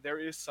to it. There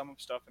is some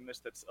stuff in this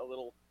that's a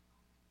little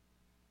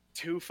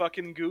too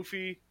fucking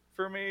goofy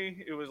for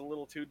me. It was a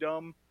little too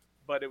dumb,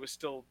 but it was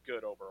still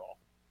good overall.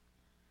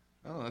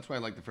 Oh, that's why I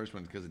like the first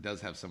one, because it does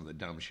have some of the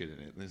dumb shit in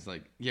it. And it's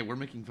like, yeah, we're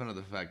making fun of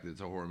the fact that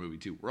it's a horror movie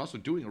too. We're also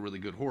doing a really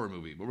good horror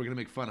movie, but we're gonna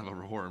make fun of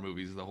our horror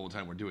movies the whole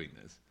time we're doing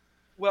this.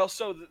 Well,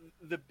 so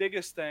the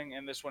biggest thing,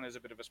 and this one is a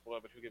bit of a spoiler,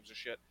 but who gives a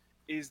shit,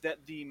 is that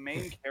the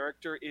main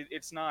character,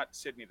 it's not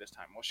Sydney this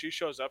time. Well, she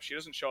shows up. She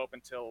doesn't show up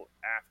until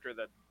after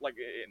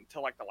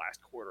until the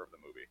last quarter of the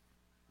movie.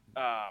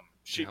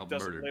 She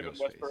doesn't live in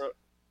Westboro.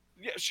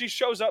 Yeah, she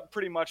shows up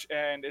pretty much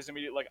and is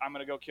immediately like, I'm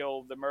going to go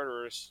kill the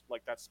murderers.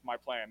 Like, that's my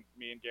plan.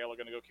 Me and Gail are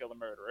going to go kill the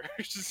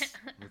murderers.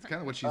 That's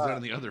kind of what she's done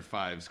in the other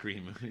 5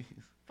 Scream movies.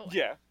 4.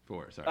 Yeah.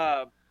 4,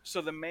 sorry.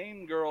 So the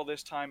main girl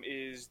this time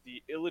is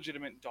the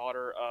illegitimate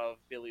daughter of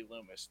Billy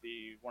Loomis,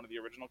 one of the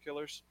original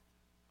killers.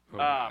 Oh,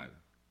 God.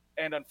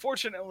 And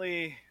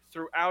unfortunately,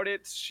 throughout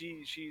it,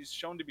 she's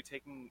shown to be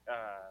taking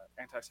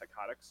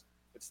antipsychotics.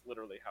 It's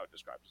literally how it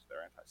describes their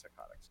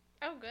antipsychotics.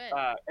 Oh, good.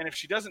 And if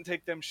she doesn't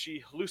take them,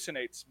 she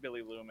hallucinates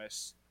Billy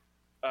Loomis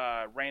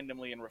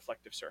randomly in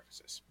reflective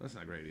surfaces. That's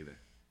not great either.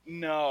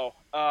 No.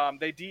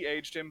 They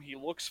de-aged him. He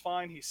looks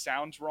fine. He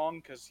sounds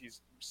wrong because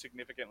he's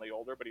significantly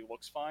older, but he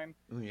looks fine.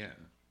 Oh, yeah.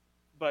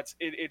 But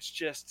it's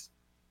just,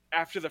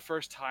 after the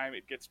first time,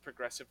 it gets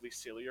progressively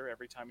sillier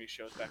every time he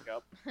shows back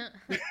up.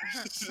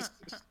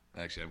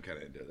 Actually, I'm kind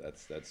of into it.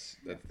 That's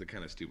the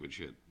kind of stupid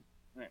shit.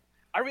 Right.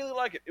 I really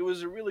like it. It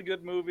was a really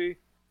good movie.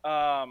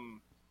 Another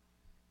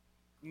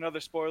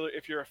spoiler: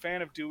 if you're a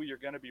fan of Dewey, you're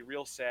gonna be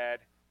real sad.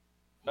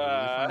 Did they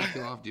finally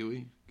kill off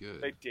Dewey?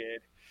 Good. They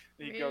did.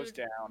 He goes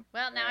down.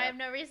 Well, now I have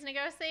no reason to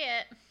go see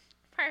it.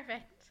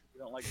 Perfect. You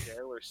don't like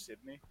Daryl or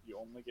Sydney? You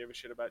only gave a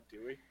shit about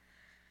Dewey?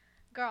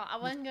 Girl, I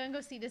wasn't going to go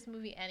see this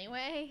movie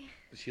anyway.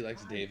 She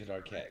likes David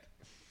Arquette.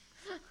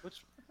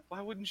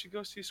 Why wouldn't you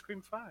go see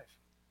Scream 5?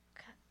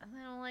 I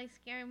don't like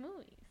scary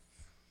movies.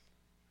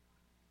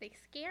 They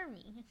scare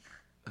me.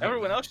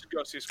 Everyone else should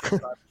go see Scream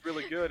 5. It's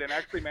really good and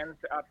actually managed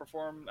to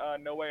outperform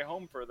No Way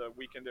Home for the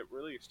weekend it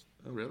released.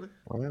 Oh, really?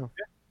 Wow.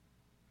 Yeah.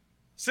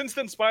 Since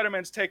then,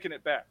 Spider-Man's taken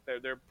it back.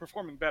 They're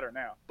performing better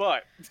now.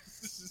 But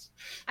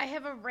I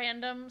have a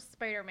random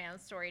Spider-Man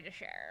story to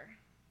share.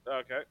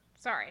 Okay.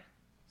 Sorry.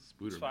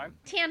 It's fine.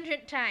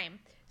 Tangent time.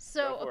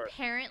 So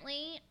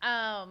apparently,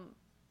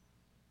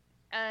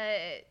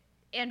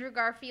 Andrew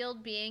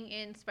Garfield being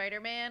in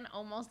Spider-Man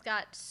almost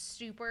got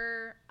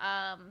super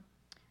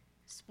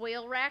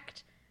spoil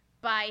wrecked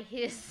by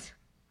his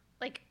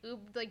like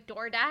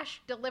DoorDash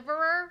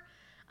deliverer.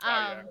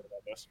 I heard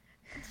about this.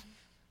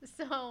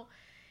 So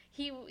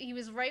he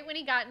was right when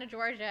he got into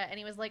Georgia, and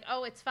he was like,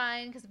 "Oh, it's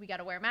fine because we got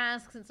to wear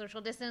masks and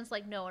social distance.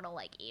 Like, no one will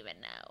like even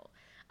know."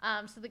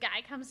 So the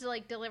guy comes to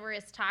like deliver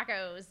his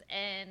tacos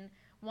and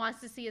wants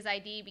to see his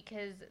ID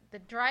because the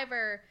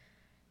driver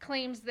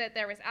claims that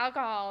there was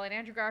alcohol, and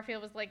Andrew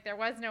Garfield was like, there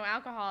was no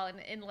alcohol,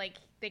 and like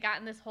they got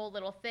in this whole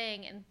little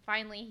thing, and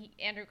finally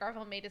Andrew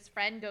Garfield made his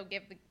friend go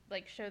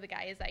show the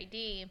guy his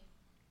ID,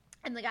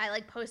 and the guy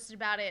like posted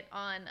about it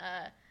on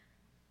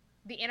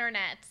the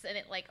internet, and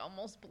it like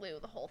almost blew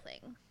the whole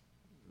thing.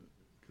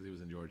 Because he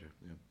was in Georgia.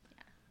 Yeah.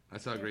 I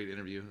saw a great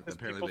interview.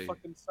 People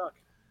fucking suck.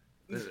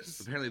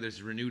 Apparently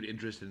there's renewed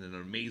interest in an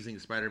Amazing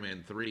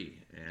Spider-Man 3,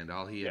 and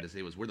all he had to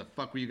say was, "Where the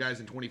fuck were you guys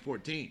in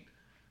 2014?"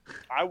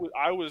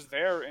 I was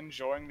there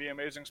enjoying the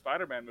Amazing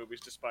Spider-Man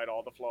movies despite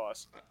all the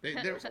flaws.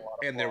 There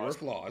were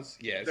flaws,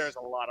 yes. There's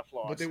a lot of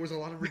flaws. But there was a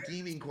lot of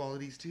redeeming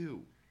qualities,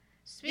 too.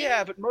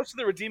 Yeah, but most of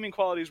the redeeming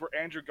qualities were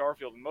Andrew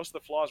Garfield, and most of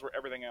the flaws were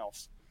everything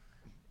else.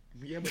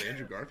 Yeah, but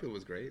Andrew Garfield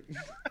was great.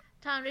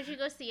 Tom, did you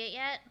go see it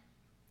yet?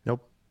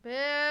 Nope.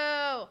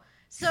 Boo!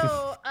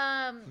 So,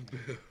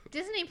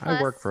 Disney Plus...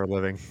 I work for a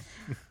living.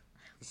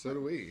 So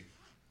do we.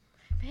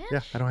 Bitch.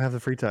 Yeah, I don't have the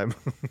free time.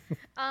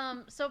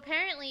 So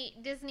apparently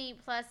Disney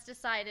Plus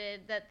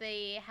decided that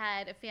they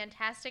had a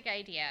fantastic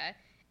idea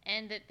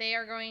and that they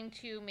are going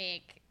to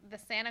make the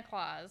Santa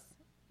Claus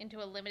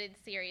into a limited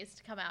series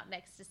to come out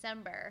next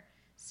December,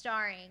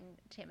 starring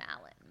Tim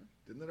Allen.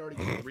 Didn't that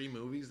already get 3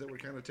 movies that were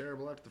kind of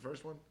terrible after the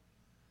first one?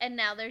 And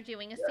now they're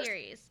doing a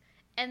series.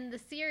 And the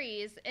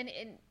series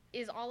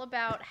is all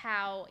about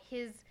how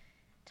his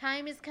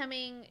time is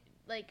coming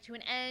like to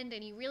an end,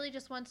 and he really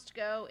just wants to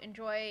go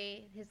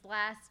enjoy his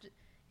last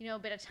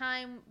bit of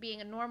time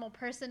being a normal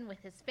person with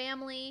his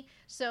family.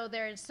 So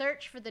they're in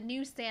search for the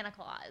new Santa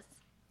Claus.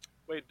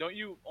 Wait, don't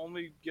you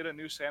only get a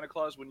new Santa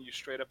Claus when you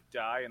straight up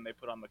die and they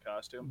put on the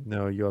costume?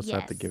 No, you also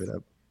have to give it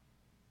up.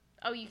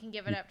 Oh, you can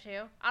give it up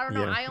too? I don't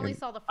know. Yeah, I only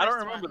saw the first I one.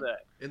 don't remember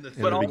that. In the But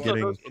third also one,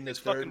 those in the it's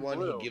third fucking one,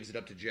 blue. he gives it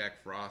up to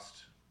Jack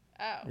Frost.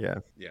 Oh. Yeah.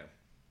 Yeah.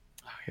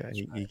 Yeah, that's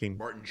he, right. he can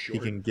Martin he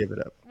Short. can give it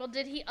up. Well,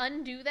 did he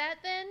undo that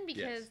then?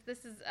 Because Yes.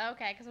 this is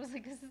okay. Because I was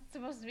like, this is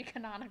supposed to be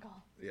canonical.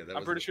 Yeah, that I'm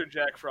was pretty sure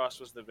Jack Frost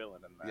was the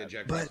villain in that. Yeah,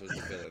 Jack But- Frost was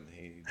the villain.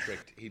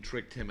 He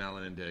tricked Tim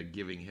Allen into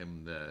giving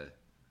him the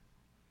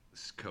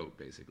coat,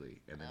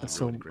 basically, and then he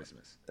So- ruined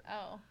Christmas.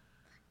 Oh,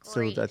 So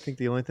great. I think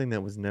the only thing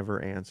that was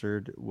never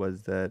answered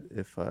was that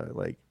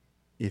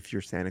if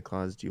you're Santa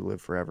Claus, do you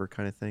live forever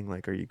kind of thing?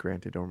 Like, are you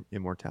granted Unless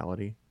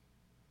immortality?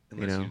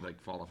 you, know? like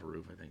fall off a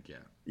roof, I think. Yeah,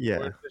 Yeah,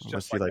 Or it's unless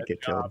just you like like a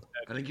get job killed.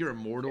 that I think you're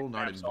immortal,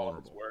 not kidnaps all of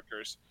its invulnerable.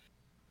 workers.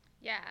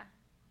 Yeah.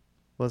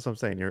 Well, that's what I'm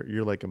saying.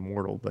 You're like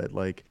immortal, but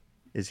like,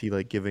 is he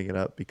like giving it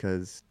up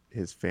because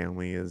his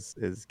family is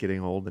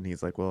getting old and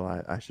he's like,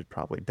 well, I should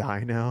probably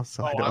die now,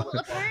 so I Oh, I don't.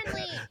 Well,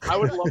 apparently, I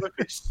would love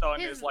if his son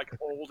His- is like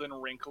old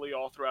and wrinkly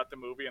all throughout the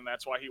movie, and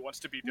that's why he wants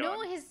to be done.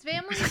 no, his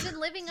family has been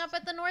living up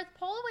at the North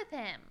Pole with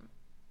him,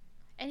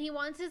 and he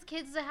wants his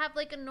kids to have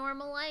like a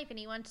normal life, and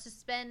he wants to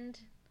spend.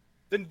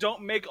 Then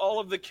don't make all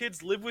of the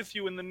kids live with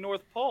you in the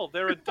North Pole.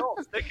 They're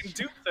adults. They can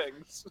do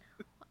things.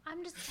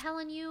 I'm just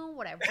telling you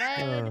what I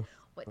read,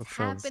 what's that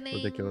sounds happening.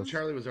 ridiculous.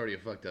 Charlie was already a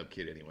fucked up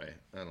kid anyway.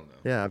 I don't know.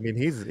 Yeah, I mean,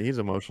 he's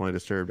emotionally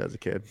disturbed as a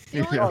kid.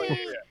 The only Oh, thing,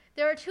 yeah.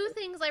 there are two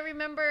things I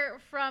remember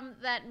from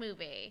that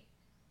movie: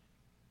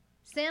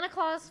 Santa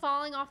Claus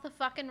falling off the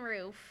fucking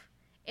roof,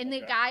 and the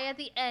Okay. guy at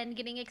the end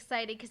getting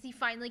excited because he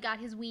finally got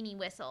his weenie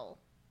whistle.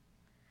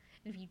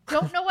 And if you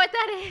don't know what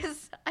that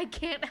is, I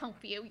can't help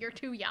you. You're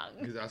too young.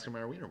 Because Oscar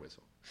Mayer Wiener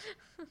whistle.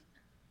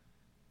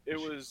 It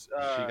was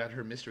She got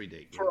her mystery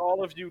date. for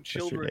all of you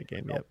children Date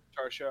game, who yep. don't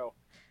watch our show.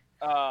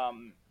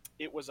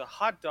 It was a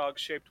hot dog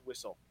shaped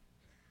whistle.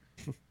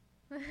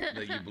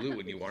 that you blew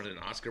when you wanted an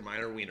Oscar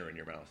Mayer Wiener in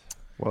your mouth.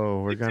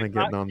 Whoa, we're It kind did of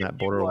not getting on give that you, like,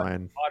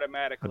 borderline.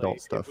 Automatically,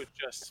 Adult stuff. It was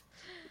just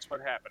it's what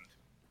happened.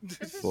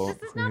 This is, Well,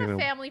 this is not you a know.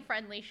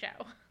 family-friendly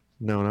show.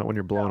 No, not when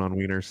you're blowing on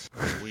wieners.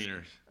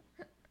 Wieners.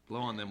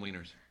 Blow on them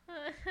wieners.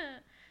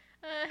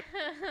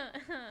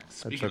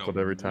 Speaking chuckled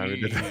of every time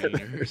he did that.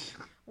 wieners.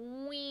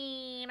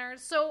 Wiener.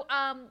 So,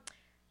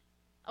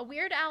 a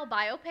Weird Al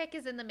biopic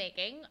is in the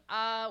making,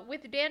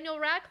 with Daniel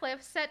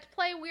Radcliffe set to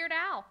play Weird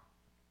Al.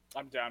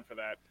 I'm down for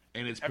that.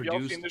 And it's Have y'all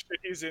produced. seen the shit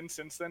he's in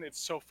since then? It's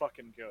so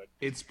fucking good.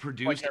 It's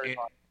produced. Harry And,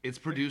 Potter. it's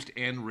produced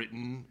and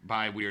written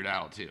by Weird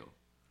Al too.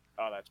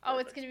 Oh, that's Oh,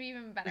 it's perfect. gonna be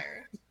even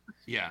better.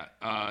 Yeah.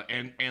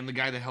 And the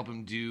guy that helped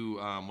him do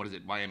what is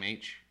it?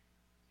 YMH?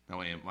 No,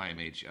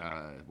 YMH.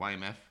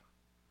 YMF.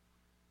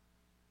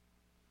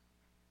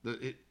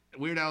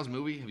 Weird Al's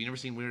movie. Have you never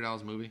seen Weird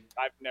Al's movie?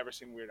 I've never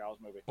seen Weird Al's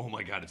movie. Oh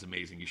my god, it's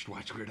amazing. You should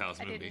watch Weird Al's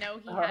I movie. didn't know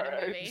he had a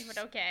Alright. movie, but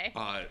okay.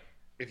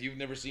 If you've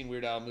never seen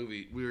Weird Al's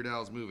movie,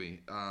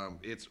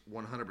 it's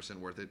 100%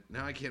 worth it.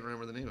 Now I can't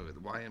remember the name of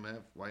it.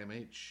 YMF,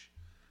 YMH.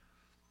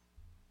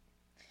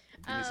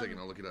 Give me a second,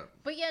 I'll look it up.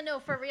 But yeah, no,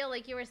 for real,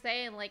 like you were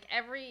saying, like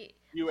every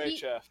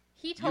UHF.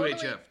 he totally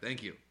UHF,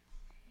 thank you.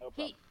 No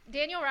problem.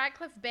 Daniel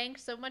Radcliffe banked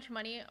so much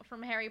money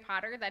from Harry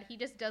Potter that he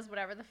just does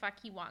whatever the fuck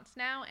he wants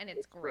now, and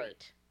it's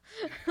great.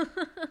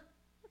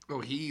 Oh,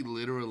 he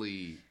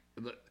literally.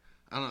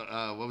 I don't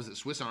know. What was it?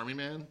 Swiss Army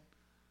Man?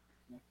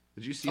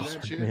 Did you see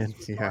that shit? Man,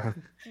 yeah.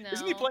 No.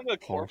 Isn't he playing a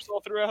corpse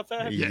all throughout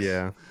that? Yes.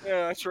 Yeah.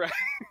 Yeah, that's right.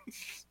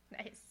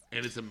 Nice.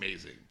 And it's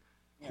amazing.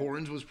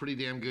 Horns was pretty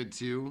damn good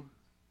too.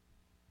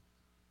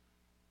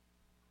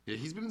 Yeah,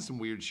 he's been in some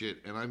weird shit,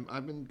 and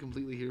I've been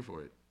completely here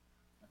for it.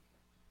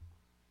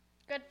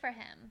 Good for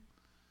him.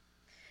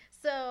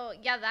 So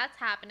yeah, that's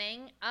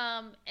happening.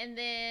 And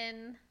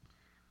then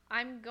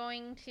I'm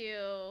going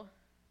to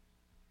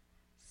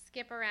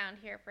skip around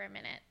here for a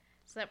minute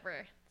so that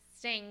we're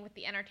staying with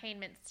the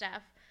entertainment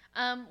stuff.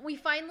 We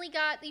finally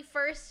got the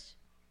first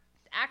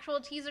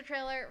actual teaser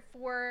trailer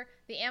for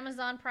the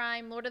Amazon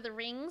Prime Lord of the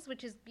Rings,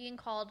 which is being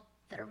called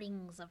The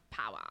Rings of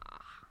Power.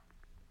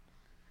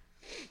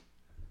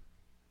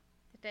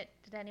 Did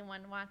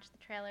anyone watch the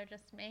trailer?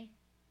 Just me?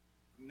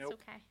 Nope.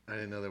 It's okay. I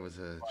didn't know there was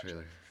a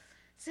trailer.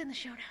 It's in the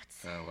show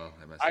notes. Oh well,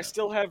 I messed I up.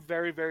 still have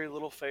very, very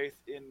little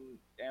faith in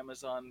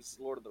Amazon's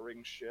Lord of the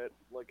Rings shit.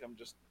 Like, I'm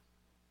just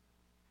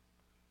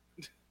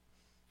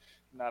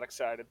not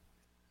excited.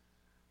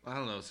 I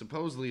don't know.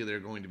 Supposedly they're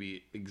going to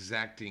be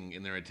exacting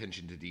in their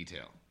attention to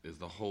detail. Is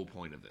the whole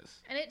point of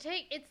this? And it's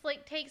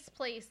like takes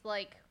place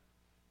like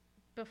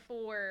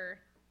before,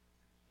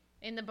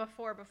 in the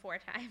before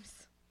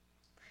times.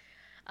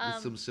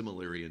 With some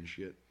Similarian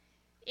shit.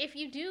 If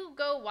you do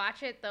go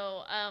watch it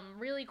though,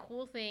 really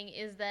cool thing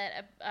is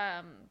that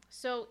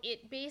so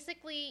it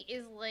basically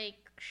is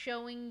like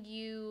showing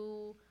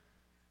you,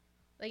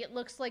 like, it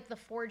looks like the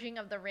forging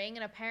of the ring,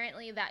 and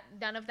apparently that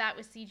none of that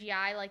was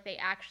CGI. Like, they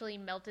actually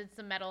melted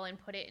some metal and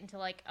put it into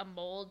like a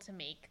mold to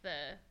make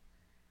the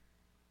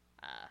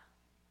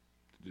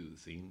To do the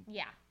scene.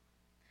 yeah.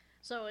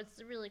 So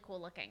it's really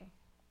cool looking.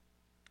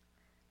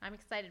 I'm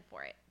excited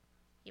for it,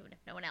 even if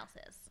no one else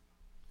is.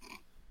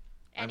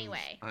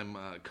 Anyway, I'm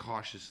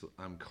cautious.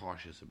 I'm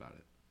cautious about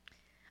it.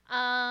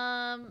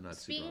 not super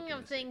speaking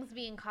of optimistic. things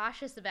being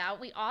cautious about,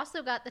 we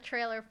also got the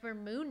trailer for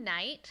Moon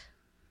Knight.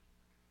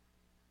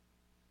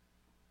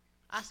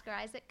 Oscar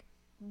Isaac,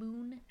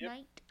 Moon Yep.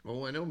 Knight.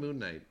 Oh, I know Moon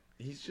Knight.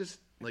 He's just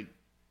like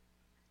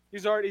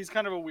He's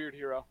kind of a weird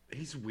hero.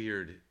 he's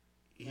weird.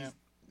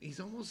 He's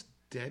almost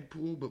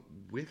Deadpool, but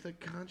with a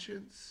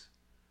conscience.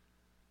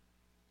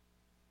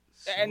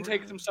 And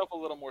takes Sorta. himself a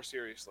little more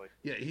seriously.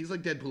 Yeah, he's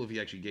like Deadpool if he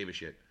actually gave a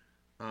shit.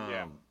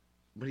 Yeah.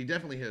 But he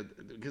definitely had,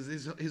 because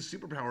his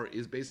superpower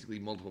is basically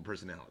multiple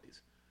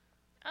personalities.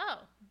 Oh,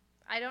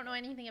 I don't know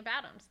anything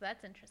about him, so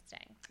that's interesting.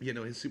 You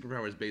know, his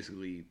superpower is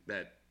basically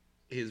that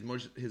his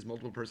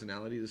multiple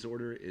personality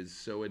disorder is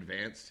so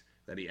advanced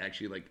that he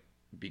actually like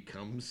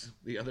becomes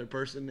the other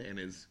person and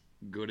is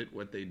good at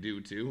what they do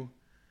too.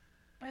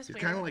 That's It's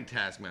weird. kind of like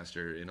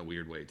Taskmaster in a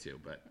weird way too,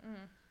 but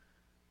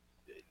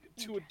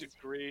To a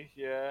degree,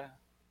 yeah.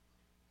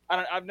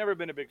 I've never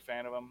been a big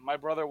fan of him. My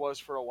brother was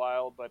for a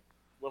while, but,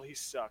 well, he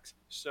sucks.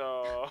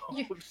 So,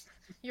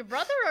 Your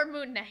brother or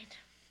Moon Knight?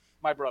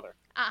 my brother.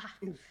 Ah,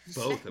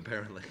 both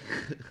apparently.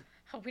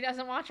 hope he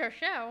doesn't watch our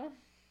show.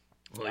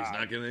 Well, he's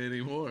not gonna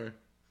anymore.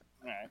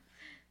 All right.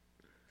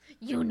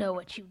 You know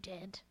what you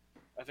did.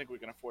 I think we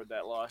can afford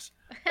that loss.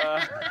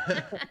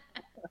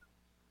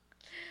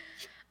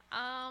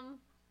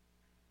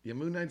 Yeah,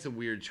 Moon Knight's a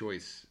weird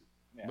choice,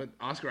 Yeah. but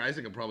Oscar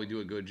Isaac will probably do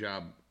a good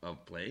job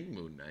of playing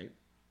Moon Knight.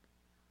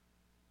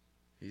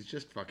 He's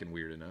just fucking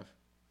weird enough.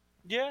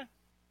 Yeah.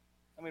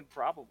 I mean,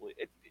 probably.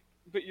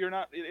 But you're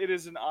not. It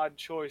is an odd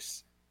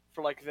choice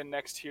for, like, the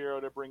next hero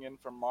to bring in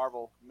from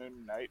Marvel,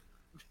 Moon Knight.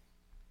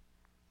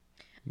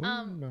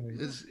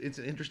 It's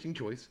an interesting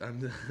choice.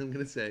 I'm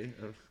gonna say.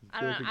 I feel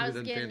don't like we know, I could was have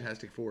done getting-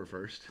 Fantastic Four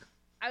first.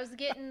 I was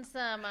getting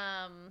some,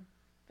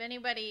 if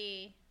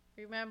anybody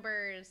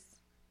remembers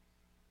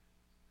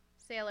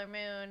Sailor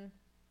Moon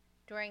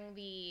during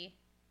the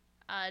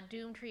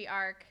Doomtree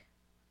arc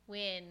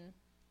when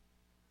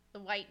the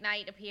White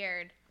Knight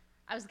appeared,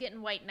 I was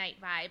getting White Knight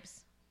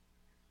vibes.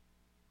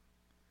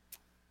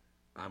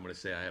 I'm gonna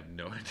say I have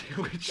no idea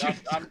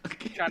what I'm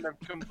kind of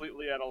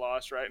completely at a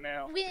loss right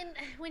now.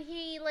 When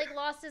he like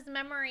lost his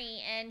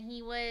memory and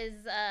he was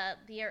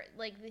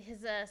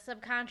his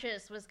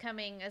subconscious was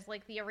coming as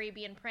like the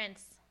Arabian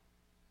Prince.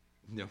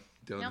 No,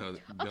 don't Nope.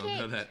 know. Okay. Don't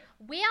know that.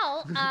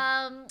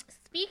 Well,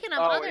 speaking of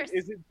Oh, others,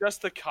 is it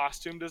just the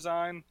costume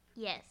design?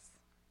 yes.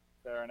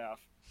 Fair enough.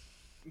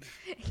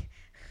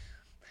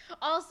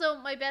 Also,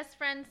 my best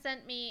friend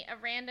sent me a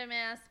random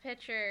ass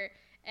picture,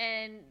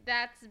 and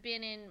that's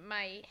been in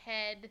my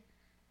head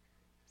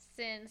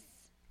since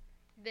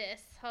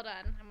this. Hold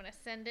on, I'm gonna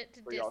send it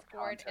to For y'all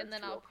Discord, and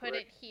then context I'll real put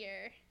quick. it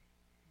here.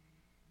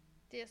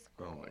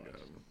 Discord. Oh my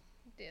god.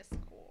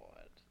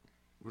 Discord.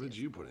 What did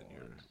you put in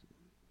here,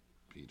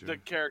 Peter? The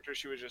character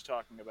she was just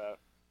talking about.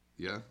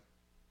 Yeah.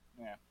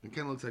 Yeah. It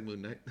kind of looks like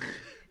Moon Knight.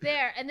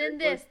 There, and then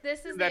this. This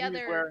is the That he's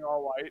other. wearing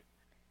all white.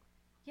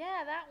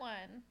 Yeah, that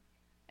one.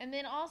 And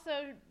then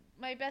also,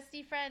 my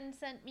bestie friend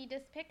sent me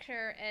this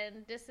picture,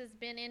 and this has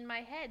been in my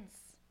heads.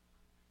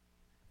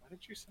 Why did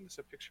you send us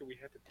a picture we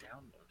had to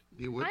download?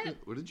 Yeah,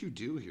 what did you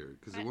do here?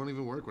 Because it won't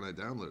even work when I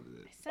downloaded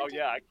it. I sent Oh it-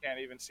 yeah, I can't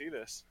even see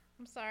this.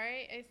 I'm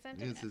sorry, I sent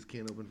Yeah, it. it says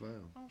can't open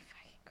file. Oh,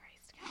 fucking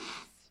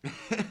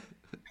Christ, guys.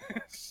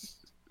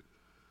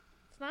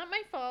 It's not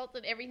my fault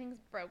that everything's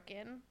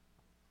broken.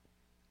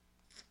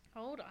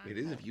 Hold on. It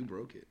is hold if you on.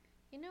 broke it.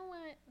 You know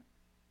what?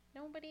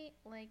 Nobody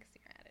likes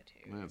your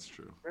attitude. That's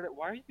true. Reddit,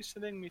 why are you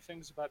sending me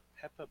things about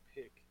Peppa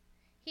Pig?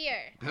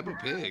 Here. Peppa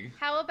Pig.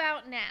 How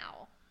about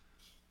now?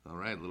 All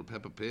right, little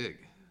Peppa Pig.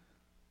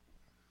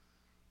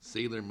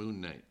 Sailor Moon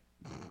Knight.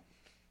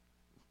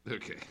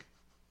 Okay.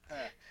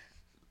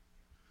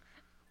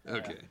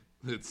 Okay.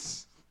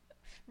 It's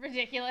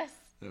Ridiculous.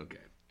 okay.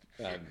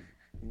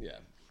 Yeah.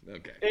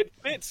 Okay. It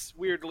fits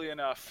weirdly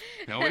enough.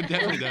 No, it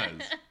definitely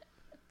does.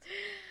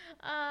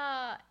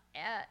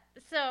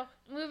 So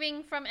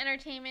moving from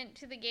entertainment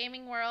to the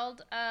gaming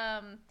world.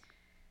 I'm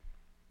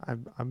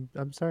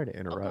sorry to Oh, go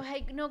interrupt.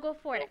 ahead. No, go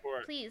for Go it, for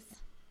it. please.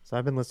 So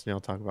I've been listening to y'all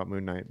talk about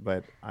Moon Knight,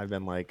 but I've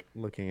been like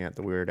looking at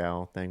the Weird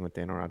Al thing with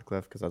Daniel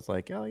Radcliffe because I was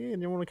like, oh yeah,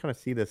 and you want to kind of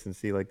see this and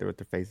see like what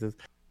their faces.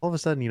 All of a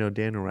sudden,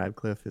 Daniel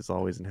Radcliffe is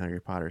always in Harry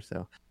Potter,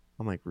 so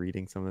I'm like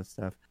reading some of this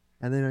stuff,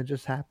 and then I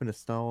just happened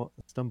to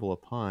stumble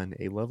upon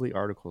a lovely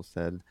article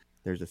said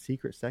there's a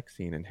secret sex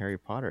scene in Harry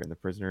Potter and the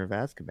Prisoner of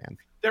Azkaban.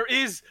 There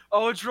is.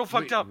 Oh, it's real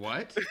fucked Wait, up.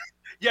 What?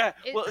 Yeah.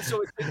 It- Well,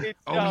 so it's.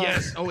 Oh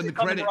yes. Oh, in the it's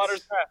on credits. Marauder's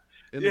Path.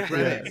 In Yeah. the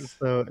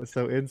credits.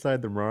 So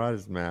inside the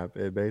Marauders map,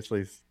 it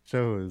basically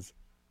shows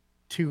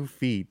 2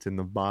 feet in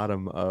the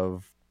bottom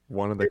of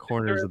one of the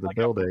corners They're of the like a-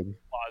 building.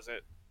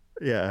 Closet.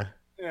 Yeah.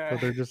 So Yeah.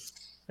 they're just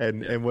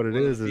and what it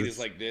One of is the feet is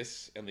like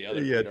this, and the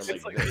other Yeah, feet are It's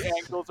like like this. the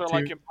ankles are two,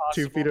 like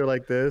impossible. 2 feet are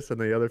like this,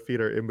 and the other feet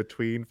are in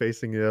between,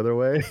 facing the other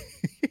way.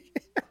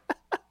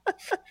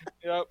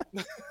 Yep.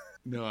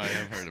 No, I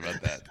have heard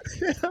about that.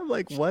 I'm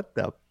like, what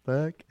the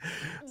fuck?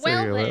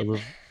 Well here, then.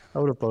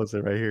 I'm gonna post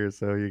it right here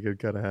so you can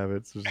kind of have it.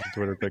 It's just a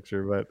Twitter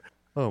picture, but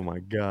oh my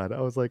god, I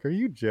was like, are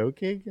you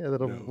joking? And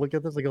then I'll No. look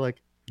at this and go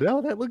like,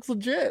 no, that looks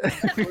legit.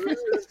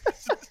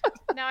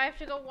 Now I have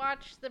to go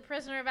watch the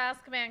Prisoner of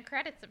Azkaban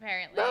credits.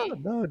 Apparently.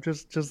 no,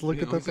 just look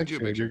Yeah, at let me the send you a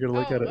picture. picture. You're gonna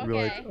look Oh, at it and be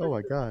like, okay. oh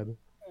my god.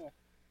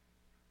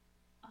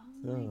 Oh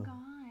my Yeah. god.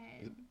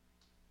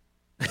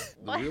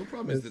 The real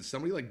problem is that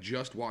somebody like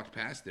just walked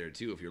past there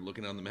too. If you're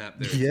looking on the map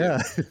there, Yeah,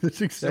 too.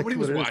 that's exactly Somebody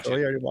was what it is. watching. Oh,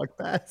 he already walked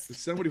past.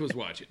 Somebody was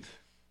watching.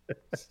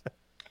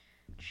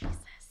 Jesus.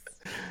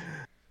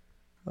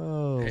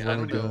 Oh, Hey, I my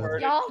don't know.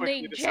 God. Y'all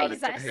Quickly need decided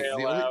to Jesus. Hey,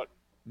 bail out.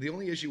 the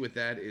only issue with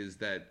that is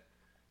that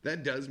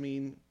does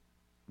mean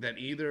that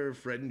either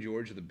Fred and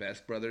George are the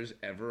best brothers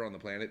ever on the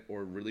planet,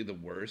 or really the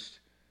worst.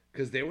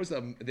 Because there was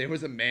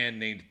a man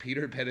named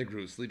Peter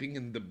Pettigrew sleeping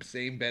in the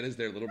same bed as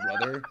their little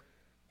brother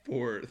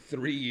for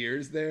 3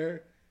 years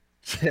there,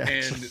 and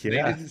they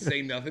didn't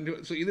say nothing to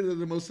it. So either they're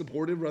the most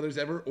supportive brothers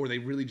ever, or they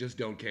really just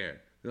don't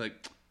care. They're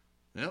like,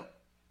 well,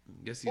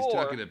 I guess he's Or-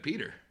 talking to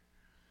Peter.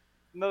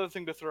 Another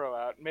thing to throw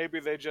out: maybe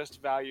they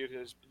just valued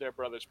their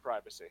brother's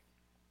privacy.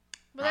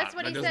 Well, that's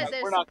what that he doesn't- said.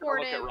 They're We're not going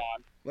to look at supportive.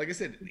 Ron, Like I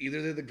said,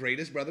 either they're the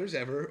greatest brothers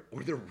ever,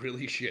 or they're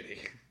really shitty.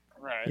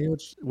 right? You know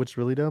what's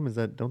really dumb is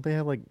that don't they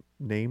have like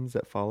names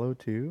that follow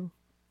too?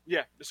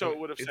 Yeah, so it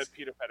would have It's- said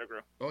Peter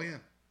Pettigrew. Oh yeah.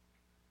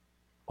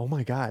 Oh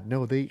my God,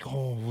 no, they.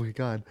 Oh my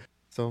God.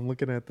 So I'm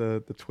looking at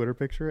the Twitter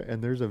picture,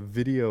 and there's a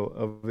video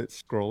of it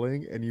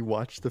scrolling, and you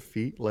watch the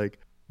feet like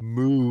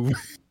move.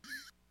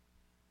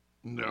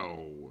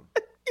 No.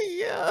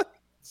 Yeah,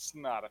 It's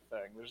not a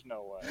thing. There's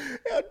no way.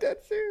 I'm dead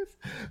serious.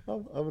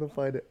 I'm gonna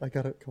find it. I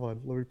gotta. Come on,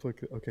 let me click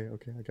it. Okay,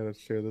 I gotta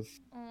share this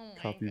Oh my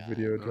copy God.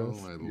 video Oh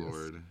address. my Yes.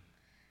 lord.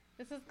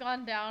 This has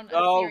gone down a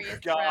Oh serious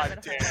god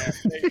rabbit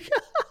damn!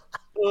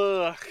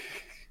 hole. Ugh.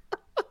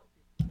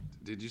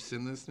 Did you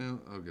send this now?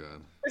 Oh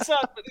god.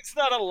 It's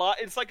not a lot.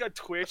 It's like a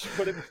twitch,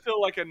 but it's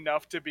still like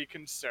enough to be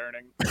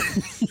concerning.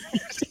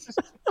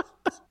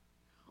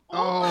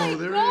 Oh, my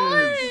there God.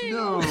 it is.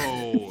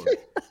 No.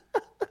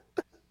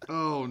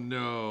 Oh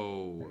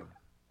no.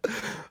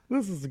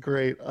 This is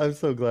great. I'm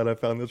so glad I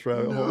found this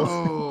rabbit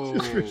hole.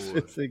 Just for No.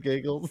 shits and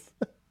giggles.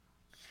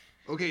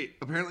 Okay,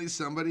 apparently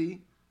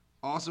somebody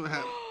also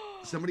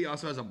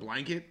has a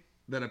blanket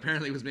that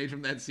apparently was made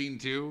from that scene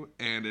too,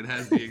 and it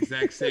has the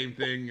exact same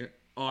thing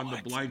on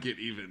the blanket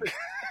even.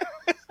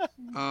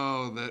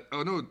 Oh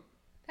no.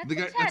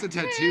 That's a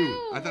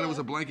tattoo. I thought it was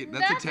a blanket.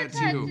 That's a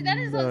tattoo. That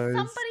is on Nice.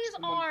 somebody's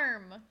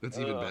arm. That's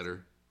even Ugh.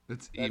 better.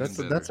 That's even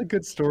better. That's a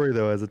good story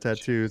though. As a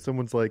tattoo,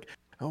 someone's like,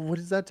 "Oh, what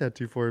is that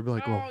tattoo for?" I'd be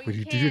like, "Oh, you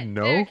you can't. didn't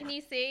know?" There, can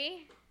you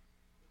see?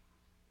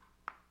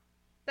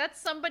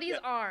 That's somebody's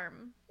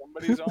arm.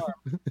 Somebody's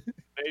arm.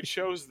 They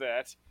chose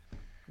that.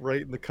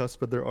 Right in the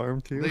cusp of their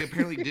arm too. They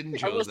apparently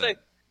didn't I will choose say,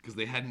 that because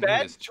they hadn't Bad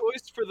noticed.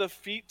 choice for the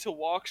feet to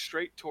walk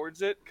straight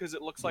towards it because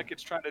it looks like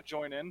it's trying to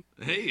join in.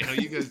 Hey, how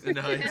you guys?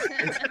 No,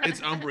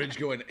 it's Umbridge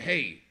going.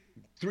 Hey,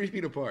 3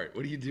 feet apart.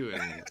 What are you doing?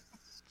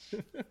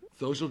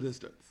 Social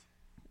distance.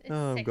 It's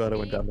Oh, I'm glad I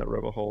went sexy. down that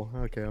rabbit hole.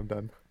 Okay, I'm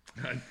done.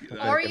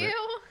 Are Back in it.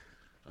 you?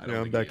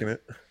 Yeah, I'm back in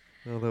it.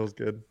 Oh, that was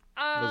good.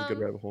 That was a good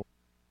Um, rabbit hole.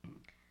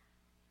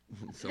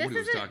 Somebody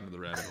was isn't- talking to the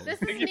rabbit hole. This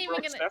I think isn't he even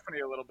broke gonna. Stephanie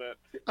a little bit.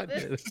 I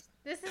this- did.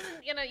 This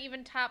isn't gonna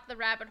even top the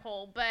rabbit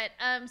hole, but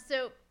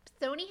so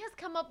Sony has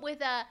come up with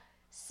a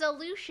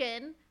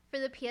solution for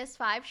the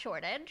PS5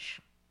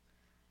 shortage.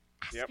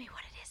 Ask Yep. me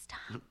what it is,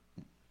 Tom.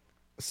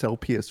 Sell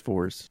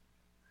PS4s.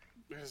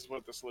 This is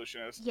what the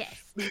solution is.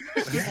 Yes.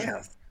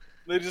 Yes.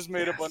 They just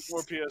made a bunch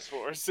more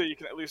PS4s so you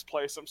can at least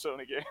play some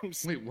Sony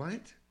games. Wait,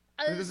 what?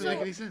 Uh, That doesn't so make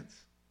any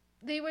sense.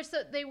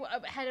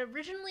 had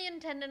originally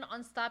intended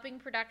on stopping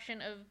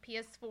production of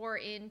PS4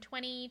 in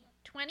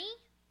 2020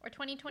 or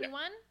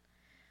 2021.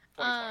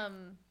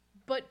 2020.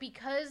 But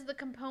because the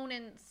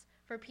components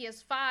for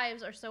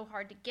PS5s are so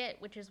hard to get,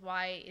 which is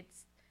why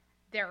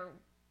they're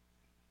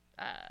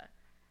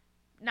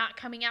not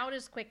coming out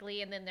as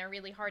quickly, and then they're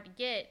really hard to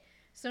get.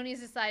 Sony's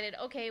decided,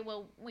 okay,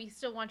 well, we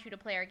still want you to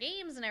play our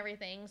games and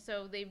everything,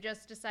 so they've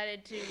just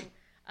decided to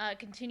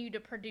continue to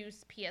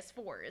produce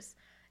PS4s.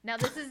 Now,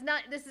 this is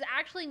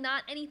actually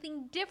not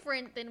anything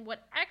different than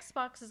what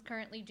Xbox is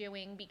currently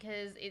doing,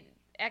 because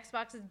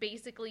Xbox has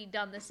basically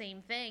done the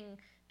same thing,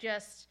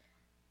 just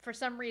for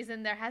some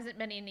reason there hasn't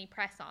been any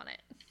press on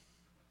it.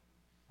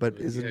 But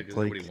Yeah, isn't 'cause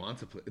like,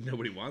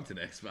 nobody wants an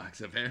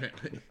Xbox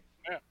apparently.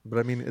 but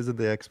I mean, isn't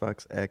the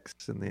Xbox X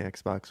and the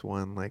Xbox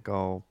One like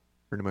all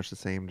pretty much the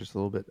same, just a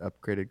little bit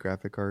upgraded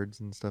graphic cards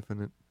and stuff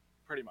in it?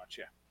 Pretty much,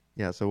 yeah.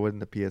 Yeah, so wouldn't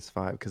the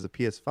PS5? Because the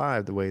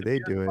PS5, the way they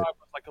do it, PS5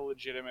 was like a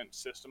legitimate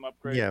system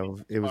upgrade. yeah,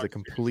 The it was a Xbox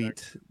Series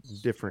complete X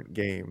different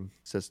game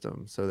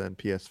system. So then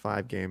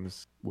PS5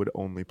 games would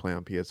only play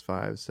on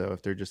PS5. So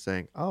if they're just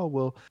saying, "Oh,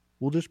 well,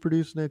 we'll just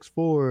produce an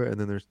X4," and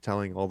then they're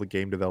telling all the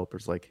game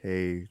developers like,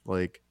 "Hey,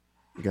 like,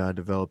 you gotta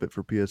develop it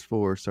for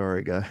PS4.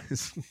 Sorry,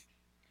 guys."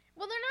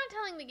 Well, they're not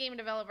telling the game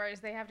developers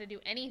they have to do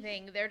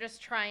anything. They're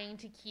just trying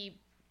to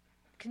keep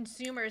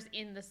consumers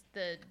in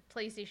the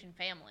PlayStation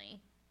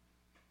family.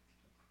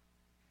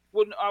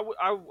 Well,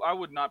 I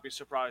would not be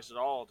surprised at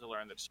all to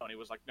learn that Sony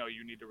was like, no,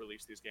 you need to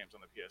release these games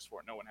on the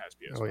PS4. No one has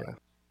PS5. Oh yeah,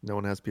 no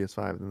one has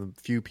PS5, and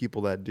the few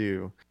people that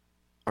do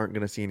aren't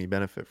gonna see any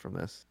benefit from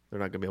this. They're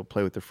not gonna be able to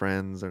play with their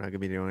friends. They're not gonna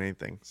be doing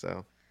anything.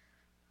 So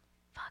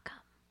Fuck 'em.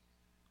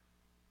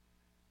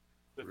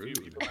 The few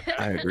Rude. people that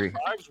I have agree.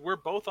 PS5s, we're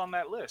both on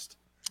that list.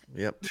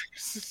 Yep,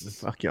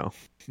 fuck y'all.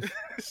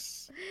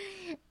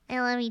 I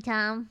love you,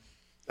 Tom.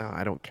 Oh,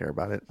 I don't care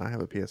about it. I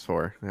have a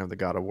PS4. I have the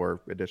God of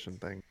War edition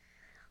thing.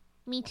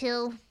 Me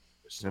too.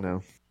 So, You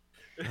know,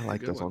 I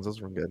like Good those one. ones.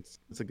 Those were good.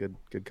 It's a good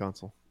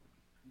console.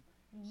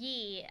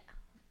 Yeah.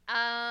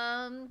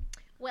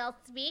 Well,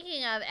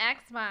 speaking of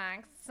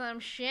Xbox,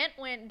 some shit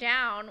went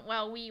down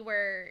while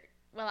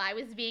I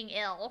was being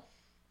ill.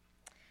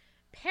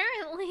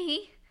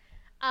 Apparently,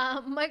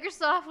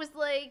 Microsoft was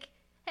like,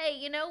 "Hey,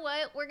 you know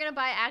what? We're gonna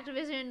buy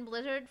Activision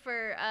Blizzard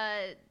for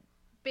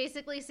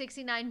basically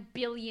 $69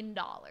 billion."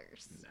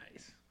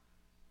 Nice.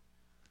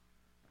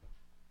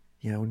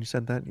 Yeah, when you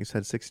said that, you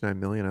said 69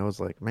 million. I was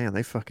like, man,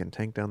 they fucking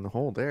tanked down the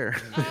hole there.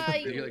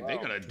 You're like, they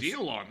got a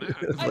deal on that.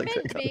 It's I like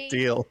meant they got a vague.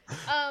 deal.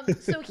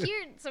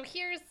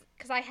 Here's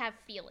because I have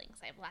feelings.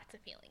 I have lots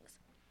of feelings.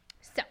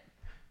 So,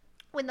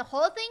 when the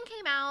whole thing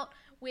came out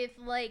with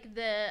like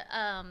the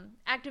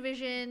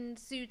Activision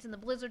suits and the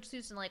Blizzard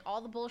suits and like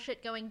all the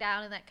bullshit going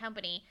down in that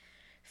company,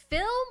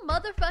 Phil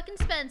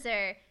motherfucking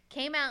Spencer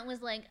came out and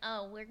was like,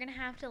 "Oh, we're gonna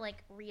have to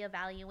like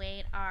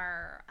reevaluate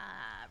our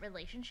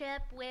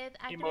relationship with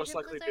Activision he most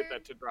likely Blizzard." did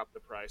that to drop the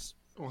price.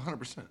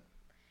 100%.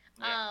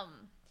 Yeah.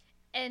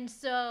 And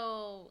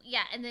so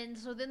yeah, and then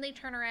they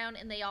turn around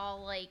and they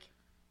all like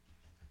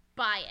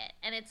buy it,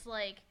 and it's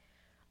like,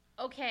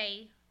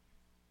 okay,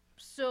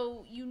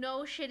 so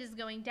shit is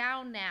going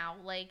down now.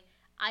 Like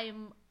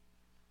I'm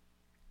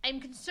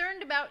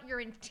concerned about your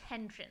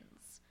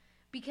intentions,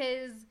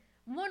 because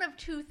one of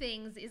two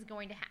things is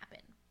going to happen.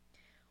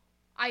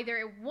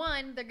 Either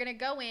one, they're gonna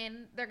go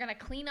in, they're gonna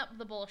clean up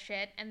the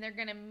bullshit, and they're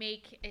gonna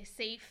make a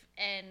safe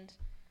and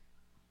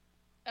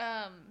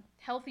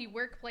healthy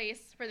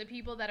workplace for the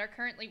people that are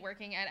currently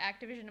working at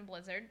Activision and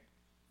Blizzard,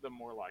 The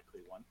more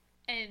likely one.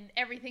 and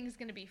everything's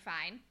gonna be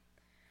fine.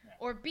 Yeah.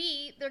 Or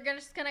B, they're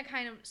just gonna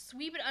kind of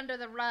sweep it under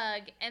the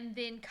rug and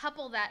then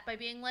couple that by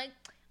being like,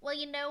 well,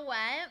 you know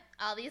what?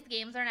 All these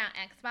games are now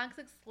Xbox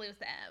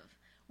exclusive,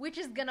 which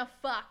is gonna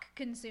fuck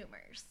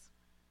consumers.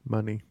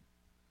 Money.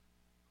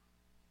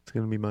 It's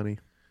gonna be money.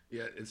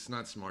 Yeah, it's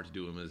not smart to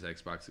do them as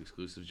Xbox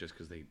exclusives just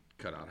because they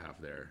cut out half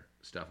their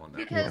stuff on that,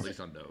 Because- at least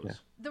on those. Yeah.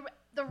 The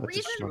That's a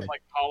reason smart-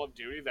 Like Call of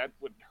Duty, that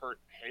would hurt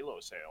Halo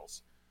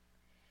sales.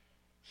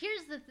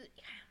 here's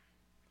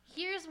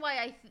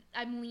why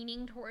I'm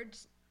leaning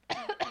towards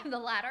the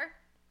latter.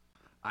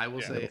 I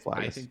will Yeah. say, Little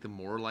I flies. think the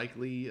more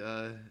likely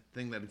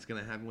thing that it's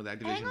going to happen with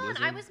Activision Hang on,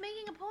 Blizzard. I was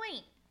making a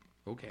point.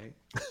 Okay.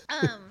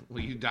 Um,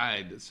 Well, you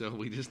died, so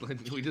we just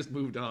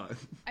moved on.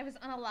 I was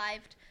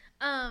unalived.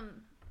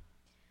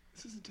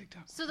 This isn't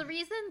TikTok. So the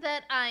reason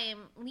that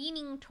I'm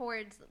leaning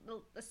towards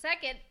the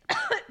second,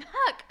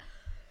 fuck.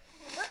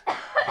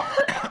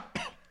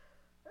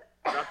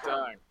 Stop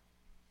dying.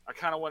 I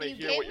kind of want to You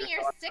hear gave what me your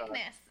your thoughts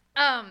sickness.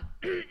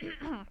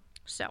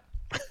 So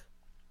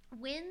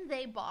when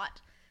they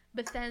bought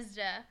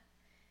Bethesda,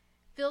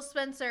 Phil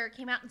Spencer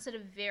came out and said a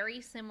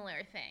very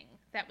similar thing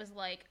that was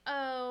like,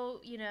 oh,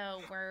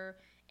 we're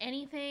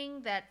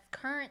anything that's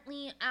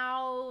currently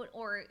out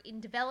or in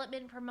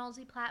development for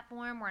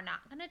multi-platform, we're not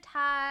going to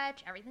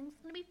touch. Everything's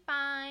going to be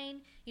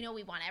fine.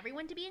 We want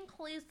everyone to be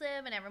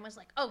inclusive. And everyone was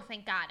like, oh,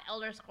 thank God,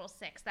 Elder Scrolls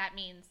 6, that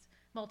means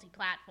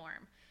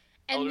multi-platform.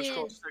 And Elder then,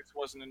 Scrolls 6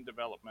 wasn't in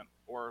development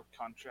or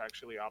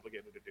contractually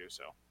obligated to do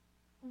so.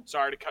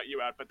 Sorry to cut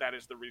you out, but that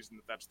is the reason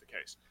that that's the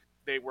case.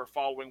 They were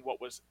following what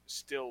was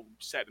still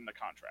set in the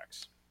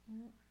contracts.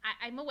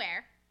 I'm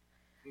aware.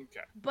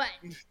 Okay. But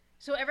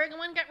so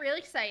everyone got really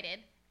excited,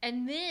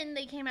 and then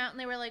they came out and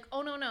they were like,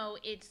 "Oh no,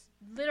 it's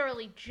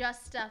literally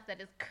just stuff that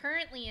is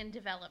currently in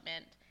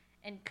development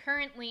and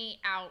currently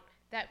out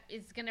that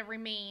is going to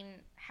remain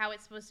how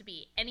it's supposed to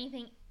be.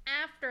 Anything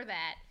after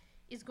that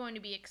is going to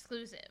be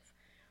exclusive,"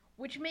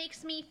 which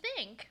makes me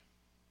think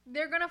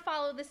they're going to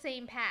follow the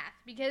same path,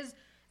 because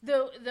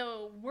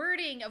the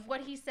wording of what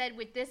he said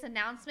with this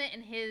announcement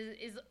and his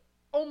is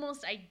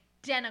almost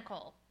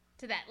identical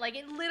to that. Like,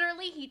 it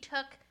literally, he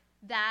took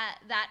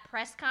that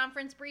press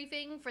conference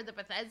briefing for the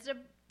Bethesda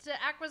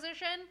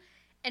acquisition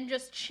and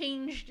just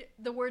changed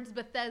the words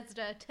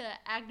Bethesda to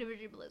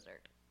Activision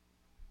Blizzard.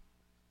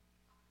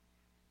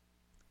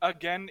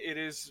 Again, it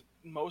is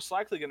most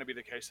likely going to be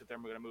the case that they're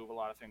going to move a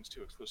lot of things to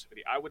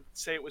exclusivity. I would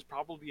say it was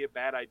probably a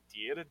bad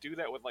idea to do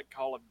that with like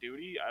Call of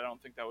Duty. I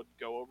don't think that would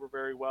go over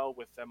very well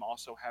with them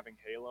also having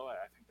Halo.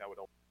 I think that would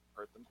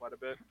hurt them quite a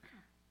bit.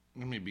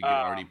 I mean, you could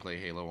already play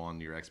Halo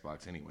on your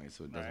Xbox anyway,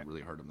 so it doesn't Right.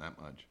 really hurt them that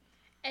much.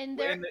 And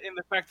In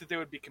the fact that they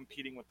would be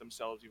competing with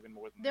themselves even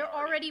more than they're they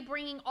already. already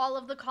bringing all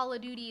of the Call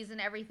of Duties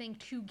and everything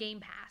to Game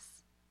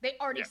Pass. They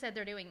already Yeah. said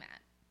they're doing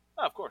that.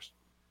 Oh, of course.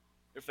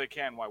 If they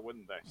can, why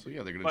wouldn't they? So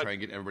yeah, they're going to But- try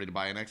and get everybody to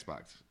buy an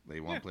Xbox. They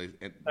want Yeah. play.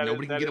 And That nobody is-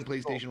 can that get a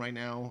is the goal. PlayStation right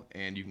now,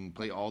 and you can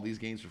play all these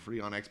games for free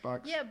on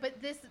Xbox. Yeah,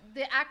 but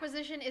the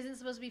acquisition isn't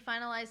supposed to be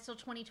finalized till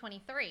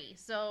 2023.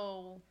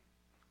 So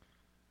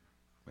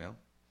Well,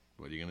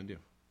 what are you going to do?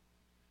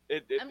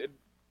 Even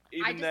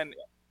just- then,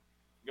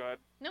 go ahead.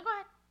 no, go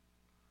ahead.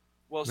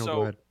 Well, No, so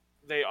go ahead.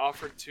 they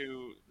offered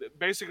to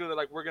basically they're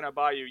like, we're gonna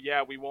buy you.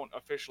 Yeah, we won't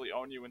officially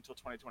own you until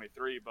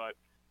 2023, but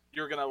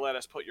you're gonna let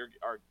us put your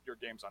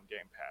games on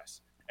Game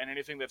Pass. And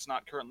anything that's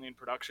not currently in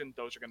production,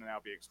 those are going to now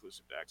be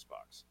exclusive to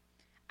Xbox.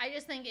 I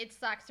just think it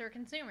sucks for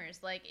consumers.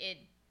 Like, it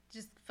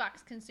just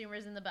fucks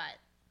consumers in the butt.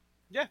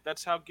 Yeah,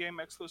 that's how game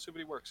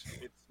exclusivity works.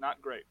 It's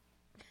not great.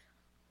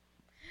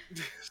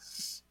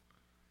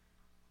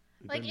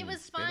 Like, it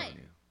was fine.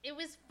 It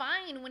was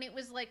fine when it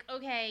was like,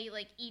 okay,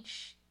 like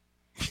each,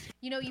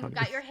 you've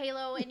got your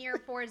Halo and your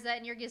Forza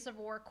and your Gears of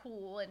War,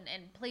 cool, and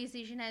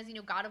PlayStation has,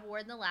 God of War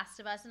and The Last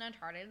of Us and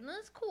Uncharted, and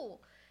that's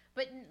cool.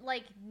 But,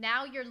 like,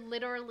 now you're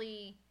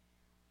literally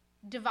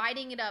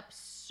dividing it up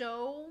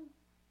so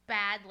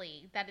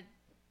badly that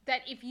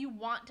if you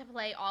want to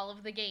play all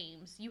of the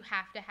games, you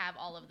have to have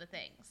all of the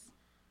things.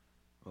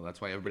 Well,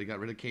 that's why everybody got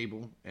rid of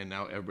cable, and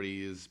now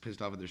everybody is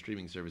pissed off at their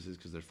streaming services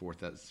because there's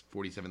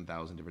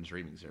 47,000 different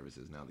streaming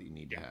services now that you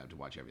need to have to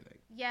watch everything.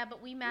 Yeah,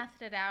 but we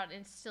mathed it out,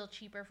 and it's still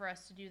cheaper for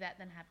us to do that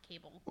than have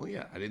cable. Well,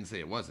 yeah, I didn't say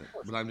it wasn't,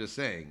 but I'm just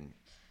saying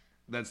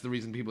that's the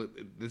reason people.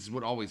 This is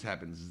what always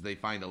happens: is they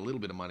find a little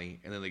bit of money,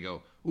 and then they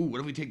go, "Ooh, what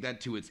if we take that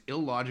to its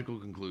illogical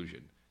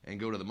conclusion and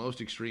go to the most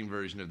extreme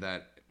version of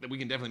that? That we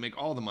can definitely make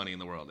all the money in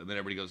the world." And then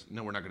everybody goes,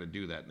 "No, we're not going to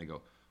do that." And they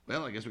go,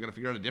 "Well, I guess we got to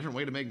figure out a different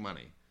way to make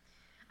money."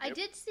 I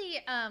did see,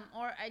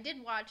 or I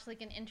did watch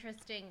like an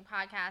interesting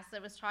podcast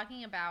that was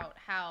talking about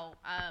how,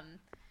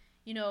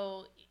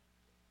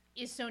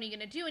 is Sony going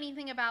to do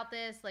anything about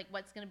this? Like,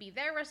 what's going to be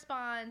their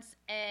response?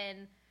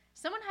 And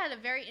someone had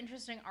a very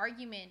interesting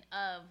argument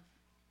of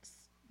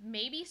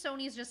maybe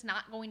Sony's just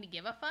not going to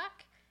give a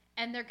fuck,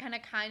 and they're going to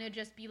kind of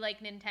just be like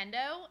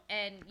Nintendo,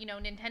 and,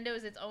 Nintendo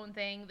is its own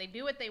thing. They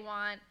do what they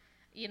want.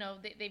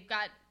 They've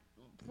got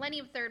plenty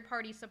of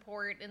third-party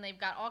support, and they've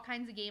got all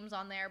kinds of games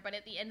on there, but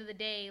at the end of the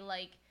day,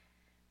 like,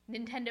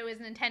 Nintendo is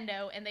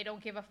Nintendo, and they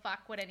don't give a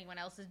fuck what anyone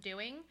else is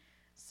doing.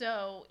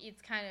 So it's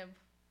kind of,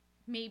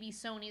 maybe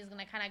Sony's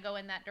going to kind of go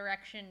in that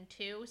direction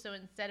too. So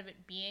instead of it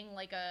being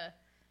like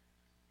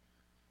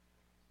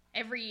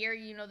every year,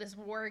 this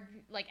war,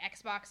 like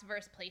Xbox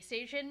versus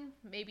PlayStation,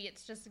 maybe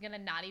it's just going to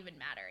not even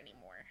matter anymore.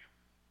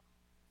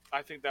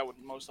 I think that would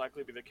most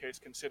likely be the case,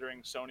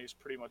 considering Sony's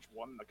pretty much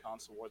won the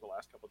console war the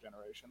last couple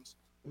generations.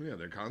 Well, yeah,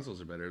 their consoles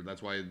are better.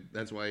 That's why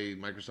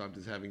Microsoft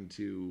is having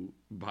to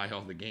buy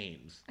all the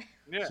games.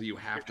 Yeah, so you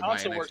have your to buy an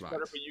console works Xbox.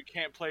 better, but you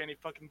can't play any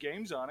fucking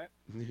games on it.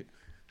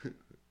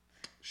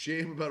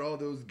 Shame about all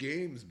those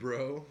games,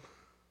 bro.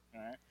 All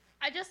right.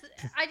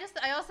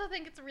 I also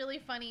think it's really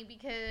funny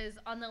because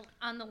on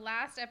the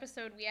last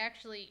episode we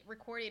actually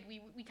recorded,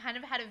 we kind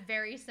of had a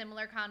very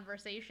similar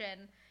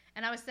conversation,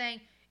 and I was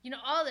saying,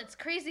 oh, that's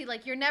crazy.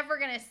 Like, you're never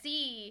going to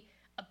see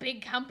a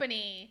big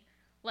company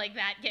like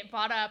that get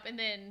bought up. And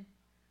then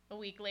a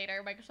week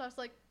later, Microsoft's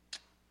like,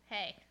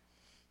 hey.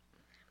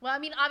 Well, I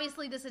mean,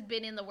 obviously this had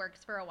been in the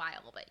works for a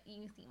while, but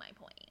you see my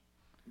point.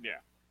 Yeah.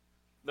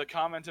 The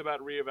comment about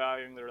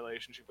reevaluating the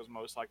relationship was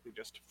most likely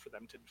just for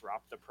them to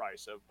drop the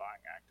price of buying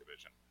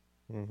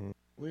Activision. Mm-hmm.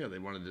 Well, yeah, they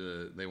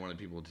wanted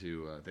people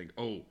to think,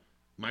 oh,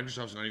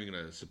 Microsoft's not even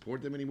going to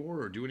support them anymore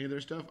or do any of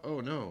their stuff? Oh,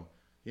 no.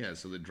 Yeah,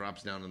 so it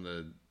drops down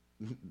in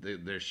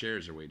their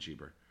shares are way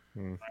cheaper.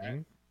 Mm-hmm.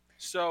 Right?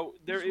 So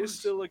there is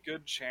still a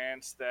good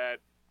chance that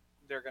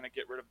they're going to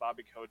get rid of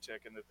Bobby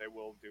Kotick and that they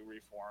will do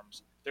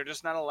reforms. They're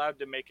just not allowed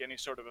to make any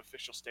sort of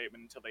official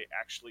statement until they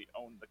actually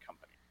own the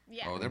company.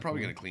 Yeah. Oh, they're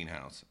probably going to clean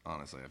house,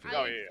 honestly. I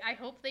feel I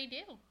hope they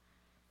do.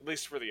 At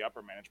least for the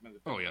upper management.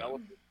 Oh, yeah.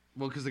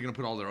 Well, because they're going to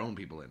put all their own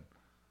people in.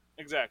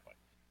 Exactly.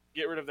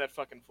 Get rid of that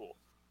fucking fool.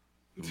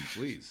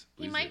 Please.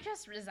 He might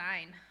just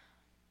resign.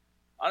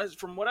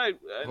 From what an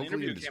Hopefully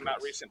interview came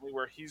out recently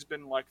where he's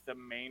been like the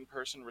main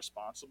person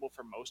responsible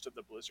for most of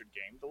the Blizzard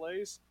game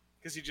delays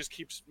because he just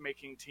keeps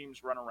making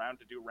teams run around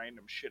to do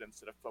random shit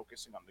instead of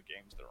focusing on the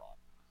games they're on.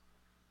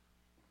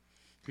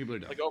 People are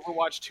dumb. Like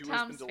Overwatch 2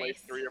 has been Tom's delayed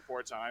face. 3 or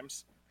 4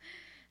 times.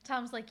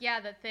 Tom's like, yeah,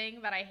 the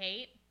thing that I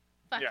hate,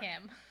 fuck Yeah.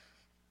 him.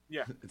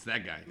 Yeah. It's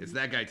that guy. It's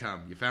that guy,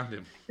 Tom. You found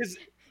him. Because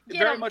Get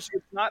very him. much,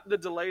 it's not the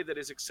delay that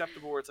is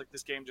acceptable where it's like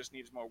this game just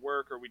needs more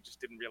work or we just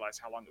didn't realize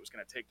how long it was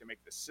going to take to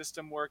make the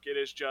system work. It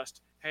is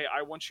just, hey,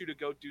 I want you to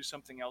go do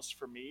something else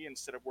for me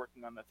instead of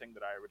working on the thing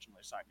that I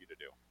originally signed you to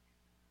do.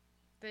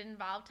 Did it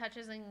involve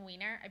touching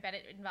wiener? I bet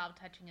it involved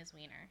touching his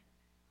wiener.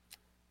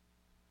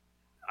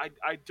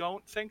 I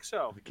don't think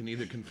so. We can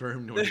neither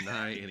confirm nor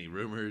deny any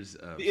rumors.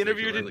 The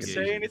interview sexual didn't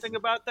say allegations. anything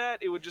about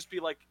that. It would just be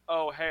like,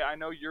 oh, hey, I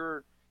know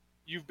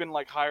you've been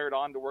like hired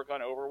on to work on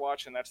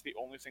Overwatch, and that's the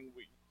only thing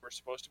we're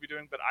supposed to be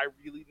doing. But I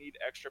really need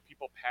extra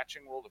people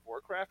patching World of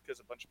Warcraft because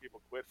a bunch of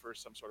people quit for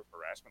some sort of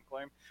harassment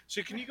claim.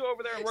 So can you go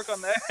over there and work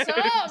on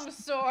that? Some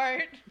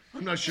sort.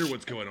 I'm not sure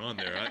what's going on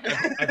there.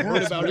 I've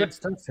heard about it.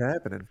 Stuff's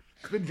happening.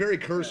 It's been very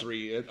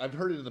cursory. I've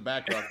heard it in the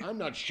background. I'm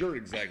not sure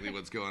exactly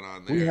what's going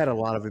on there. We had a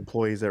lot of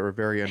employees that were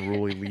very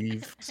unruly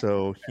leave,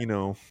 so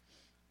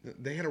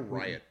They had a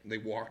riot. They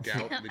walked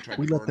out. They tried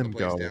We to let burn the them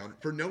place go. down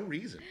for no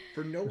reason.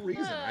 For no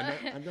reason.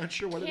 I'm not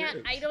sure what it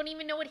is. I don't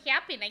even know what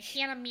happened. I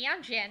can't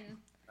imagine.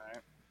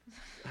 Right.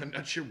 I'm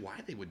not sure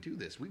why they would do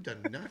this. We've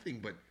done nothing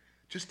but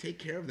just take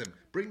care of them.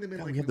 Bring them in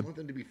Yeah, like we we have want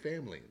them to be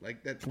family.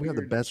 Like that's we have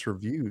the weird best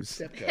reviews.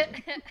 step cousin.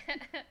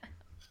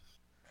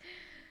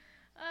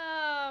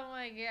 Oh my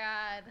my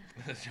god.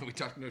 So we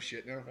talked no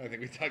shit now? I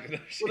think we talked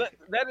enough shit. Well,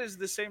 that is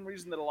the same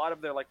reason that a lot of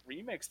their like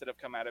remakes that have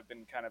come out have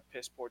been kind of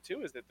piss poor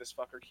too. Is that this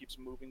fucker keeps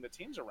moving the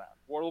teams around?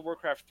 World of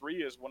Warcraft 3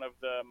 is one of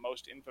the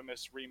most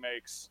infamous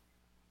remakes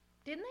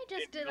Didn't they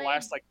just in delay the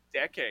last like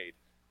decade.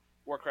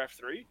 Warcraft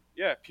 3,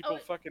 yeah, people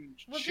fucking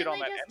shit on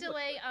that. Didn't they just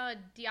delay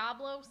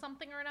Diablo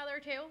something or another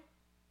too?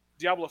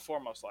 Diablo 4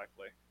 most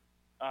likely,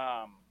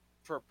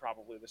 for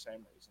probably the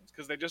same reasons.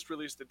 Because they just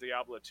released the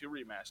Diablo 2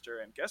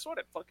 remaster, and guess what?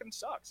 It fucking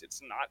sucks.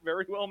 It's not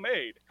very well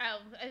made. Oh,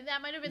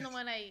 that might have been the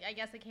one I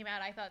guess it came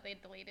out. I thought they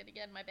delayed it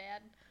again. My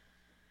bad.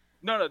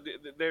 No,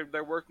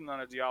 they're working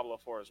on a Diablo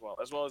 4 as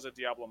well as a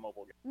Diablo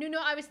mobile game.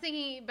 No, I was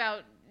thinking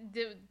about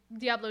the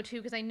Diablo 2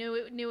 because I knew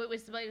it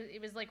was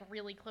like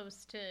really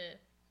close to,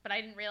 but I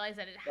didn't realize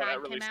that it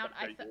had come out.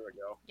 Like a year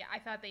ago. Yeah, I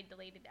thought they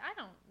delayed it. I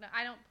don't know.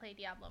 I don't play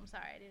Diablo. I'm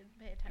sorry, I didn't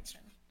pay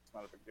attention. It's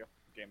not a big deal.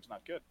 The game's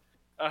not good.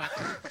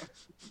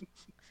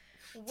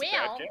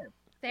 Well,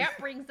 that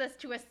brings us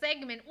to a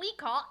segment we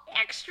call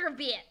Extra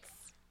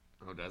Bits.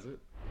 Oh, does it?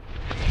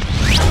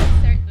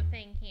 Insert the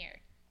thing here.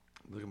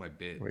 Look at my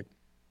bit. Wait.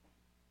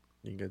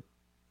 You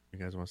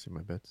guys want to see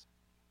my bits?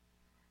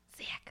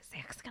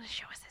 Zach's gonna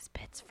show us his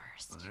bits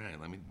first. All right,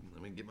 let me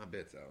get my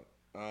bits out.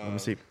 Let me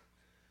see.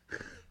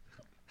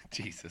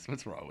 Jesus,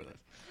 what's wrong with us?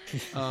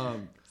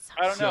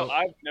 I don't know.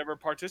 I've never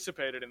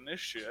participated in this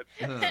shit.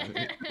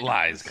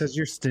 Lies. Because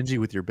you're stingy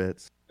with your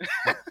bits.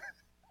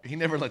 He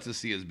never lets us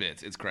see his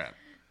bits. It's crap.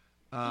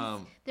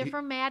 They're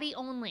for Maddie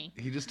only.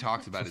 He just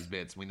talks about his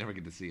bits. We never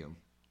get to see him.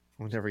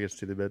 We never get to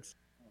see the bits.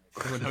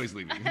 Oh, no, he's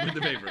leaving. He put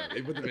the paper up.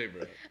 He put the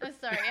paper up.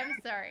 I'm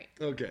sorry.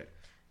 Okay.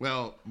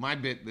 Well, my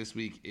bit this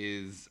week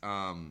is,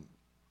 I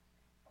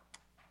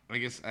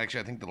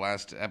think the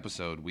last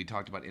episode we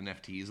talked about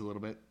NFTs a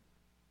little bit.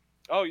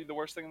 Oh, the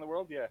worst thing in the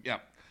world? Yeah. Yeah.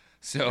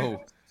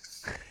 So,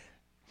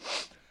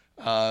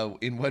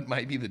 in what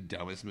might be the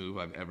dumbest move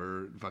I've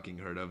ever fucking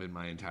heard of in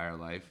my entire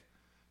life,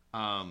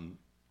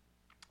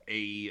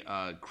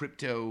 a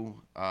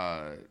crypto,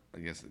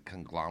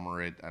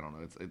 conglomerate. I don't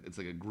know. It's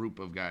like a group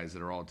of guys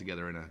that are all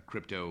together in a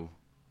crypto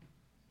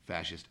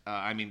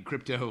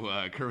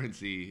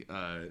currency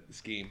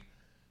scheme.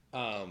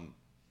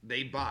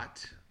 They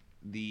bought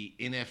the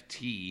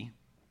NFT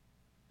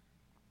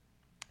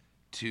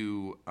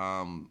to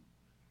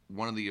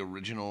one of the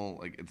original,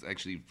 like it's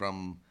actually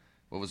from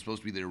what was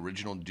supposed to be the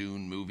original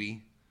Dune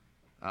movie.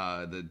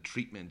 The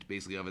treatment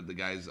basically of it, the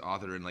guy's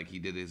author, and like he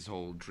did his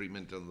whole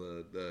treatment of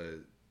the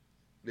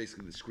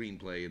basically the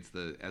screenplay. It's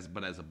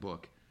as a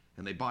book,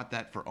 and they bought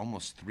that for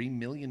almost $3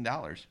 million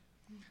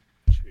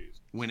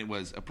when it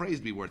was appraised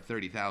to be worth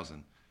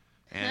 $30,000.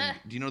 And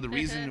do you know the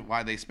reason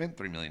why they spent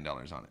 $3 million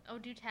on it? Oh,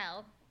 do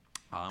tell.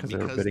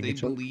 Because they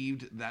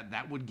believed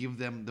that would give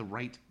them the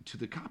right to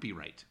the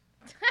copyright,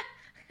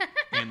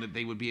 and that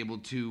they would be able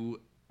to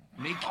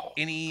make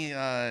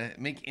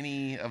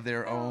any of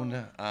their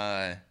own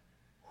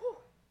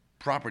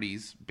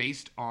properties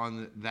based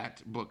on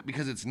that book,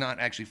 because it's not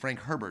actually Frank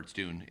Herbert's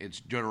Dune, it's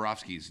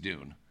Jodorowsky's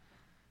Dune,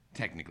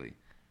 technically.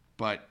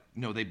 But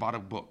no, they bought a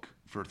book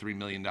for $3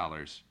 million.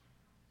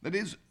 That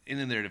is,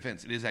 in their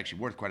defense, it is actually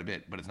worth quite a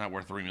bit, but it's not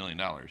worth $3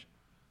 million.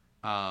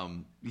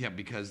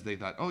 Because they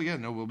thought,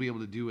 we'll be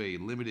able to do a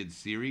limited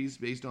series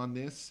based on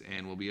this,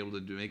 and we'll be able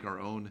to make our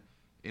own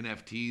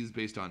NFTs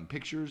based on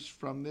pictures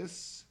from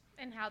this.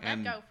 And how'd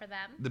that go for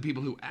them? The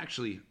people who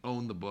actually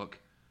own the book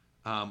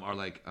are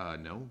like,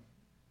 no,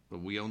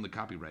 but we own the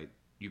copyright.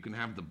 You can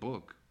have the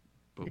book,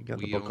 but you got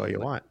we the book own all you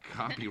the want.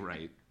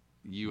 copyright.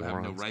 You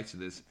have no rights to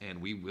this,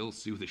 and we will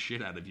sue the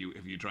shit out of you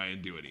if you try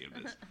and do any of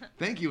this.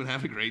 Thank you, and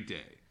have a great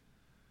day.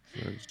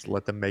 Just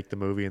let them make the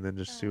movie and then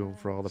just sue them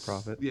for all the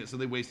profit. Yeah, so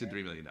they wasted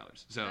 $3 million.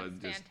 So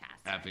That's just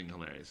effing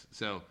hilarious.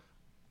 So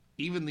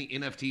even the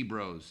NFT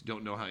bros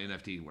don't know how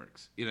NFTs work.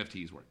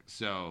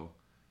 So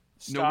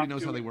nobody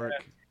knows how they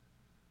work.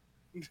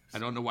 I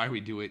don't know why we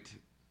do it.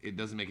 It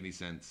doesn't make any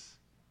sense.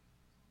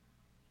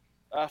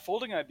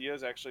 Folding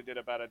Ideas actually did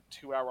about a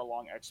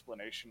 2-hour-long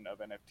explanation of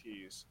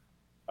NFTs.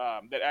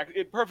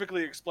 It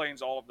perfectly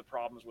explains all of the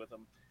problems with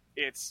them.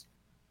 It's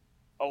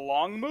a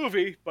long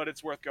movie, but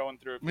it's worth going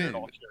through if you're at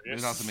all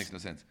curious. It also makes no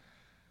sense.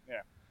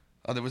 Yeah.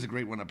 Oh, there was a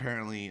great one.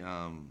 Apparently,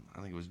 I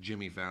think it was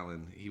Jimmy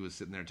Fallon. He was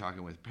sitting there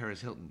talking with Paris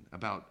Hilton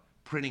about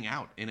printing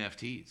out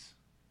NFTs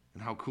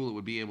and how cool it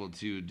would be able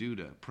to do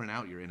to print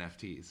out your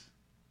NFTs,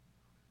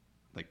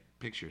 like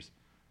pictures.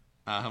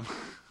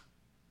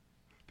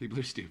 People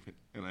are stupid,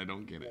 and I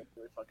don't get it.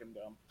 They're fucking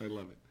dumb. I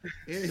love it.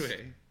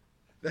 Anyway,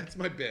 that's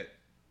my bit.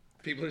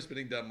 People are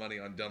spending dumb money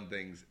on dumb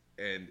things,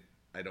 and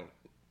I don't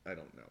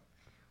know.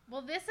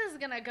 Well, this is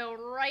going to go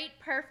right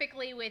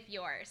perfectly with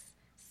yours.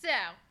 So,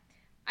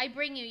 I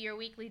bring you your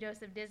weekly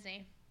dose of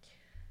Disney.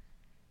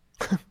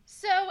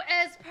 So,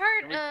 as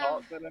part Can we call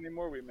it that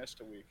anymore? We missed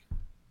a week.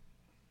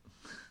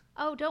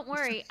 Oh, don't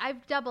worry.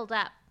 I've doubled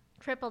up,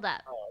 tripled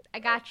up. Oh, I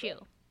got you.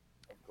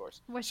 Of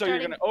course. We're So you're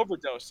starting- going to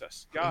overdose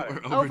us. Got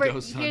it.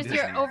 Overdose on here's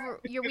Disney.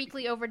 your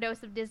weekly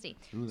overdose of Disney.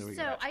 Ooh, there we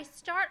So go. I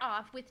start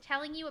off with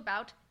telling you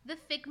about the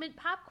Figment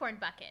popcorn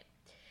bucket.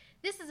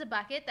 this is a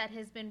bucket that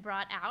has been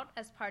brought out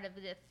as part of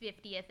the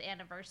 50th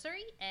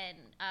anniversary, and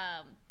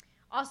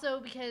also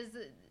because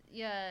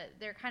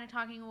they're kind of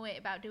talking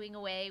about doing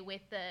away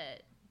with the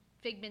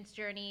Figment's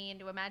Journey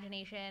into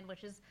Imagination,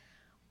 which is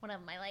one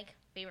of my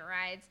favorite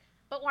rides.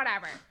 But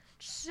whatever.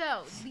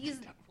 So these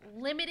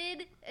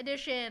limited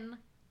edition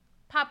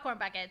popcorn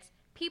buckets,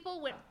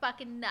 people went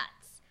fucking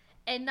nuts.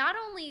 And not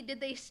only did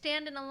they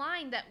stand in a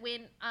line that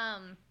went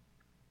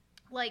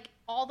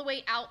all the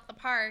way out the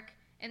park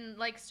and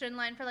stood in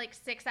line for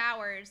 6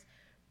 hours,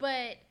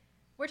 but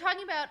we're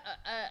talking about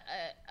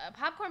a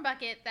popcorn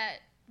bucket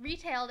that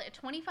retailed at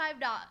 $25,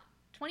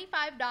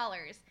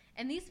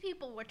 and these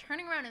people were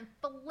turning around and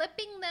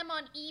flipping them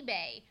on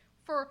eBay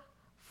for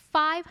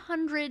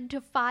 $500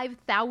 to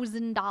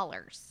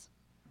 $5,000.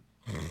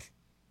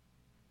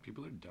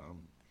 People are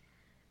dumb.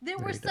 There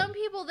Very were some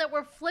people that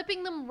were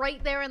flipping them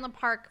right there in the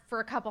park for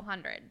a couple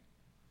hundred.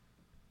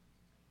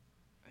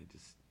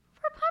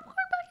 For a popcorn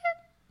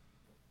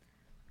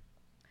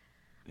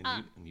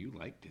bucket? And you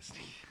like Disney.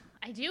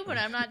 I do, but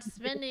I'm not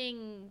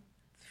spending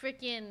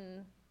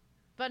freaking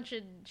bunch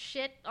of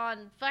shit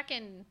on fuck.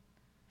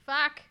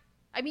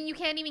 I mean, you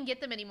can't even get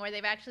them anymore.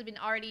 They've actually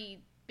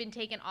already been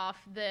taken off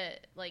the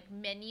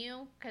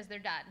menu because they're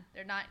done.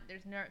 They're not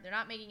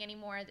making any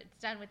more. It's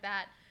done with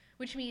that.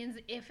 Which means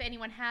if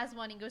anyone has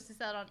one and goes to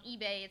sell it on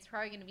eBay, it's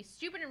probably going to be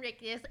stupid and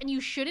ridiculous, and you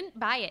shouldn't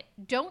buy it.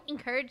 Don't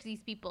encourage these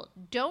people.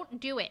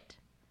 Don't do it.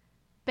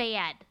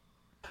 Bad.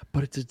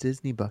 But it's a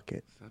Disney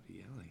bucket. Stop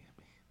yelling at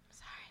me.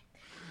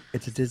 Sorry.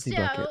 It's a Disney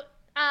bucket.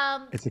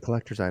 It's a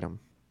collector's item.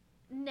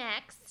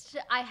 Next,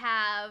 I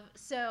have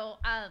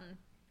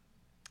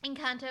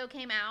Encanto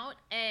came out,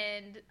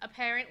 and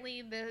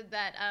apparently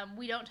that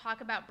 "We Don't Talk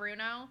About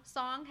Bruno"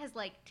 song has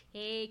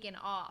taken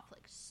off,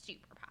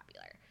 super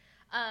popular.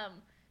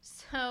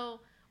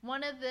 So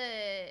one of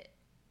the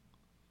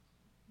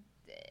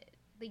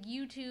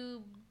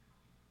YouTube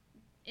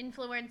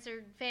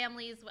influencer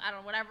families, I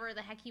don't know, whatever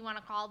the heck you want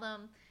to call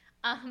them,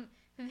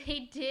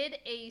 they did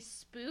a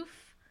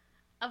spoof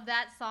of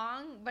that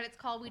song, but it's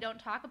called "We Don't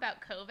Talk About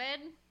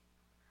COVID,"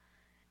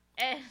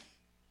 and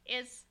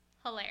it's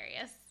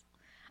hilarious.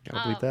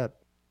 Gotta believe that.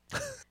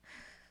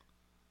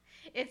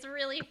 It's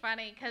really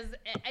funny because,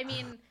 I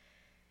mean,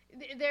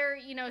 they're,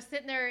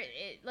 sitting there,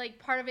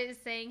 part of it is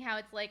saying how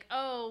it's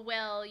oh,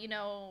 well,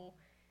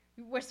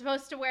 we're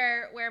supposed to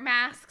wear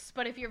masks,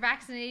 but if you're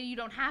vaccinated, you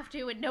don't have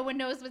to, and no one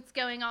knows what's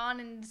going on,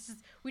 and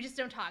we just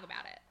don't talk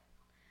about it.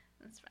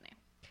 That's funny.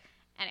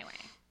 Anyway,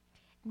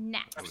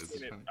 next. I've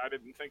seen it. I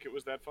didn't think it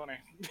was that funny.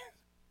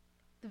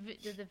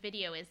 The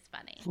video is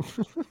funny.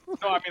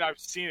 No, I mean, I've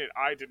seen it.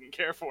 I didn't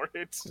care for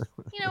it.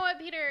 You know what,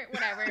 Peter?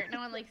 Whatever. No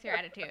one likes your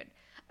attitude.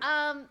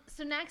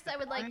 So next I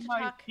would like to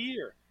talk...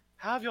 here?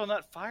 How have y'all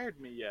not fired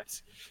me yet?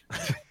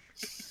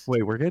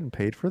 Wait, we're getting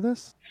paid for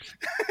this?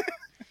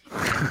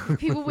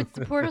 People would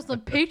support us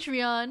on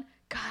Patreon.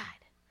 God.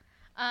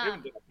 I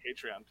haven't done a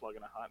Patreon plug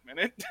in a hot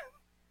minute.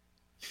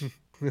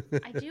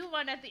 I do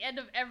one at the end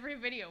of every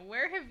video.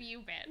 Where have you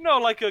been?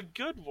 No, a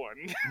good one.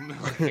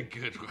 A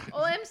good one.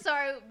 Oh, I'm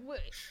sorry.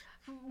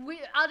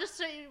 I'll just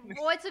say,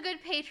 what's a good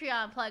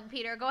Patreon plug,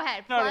 Peter? Go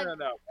ahead. Plug.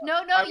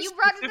 No, you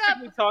brought it up.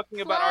 I'm specifically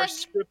talking about our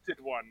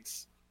scripted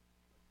ones.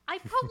 I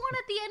put one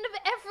at the end of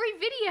every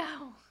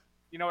video.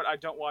 You know what? I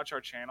don't watch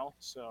our channel,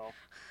 so...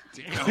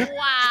 Damn.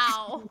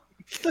 Wow.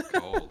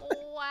 Cold.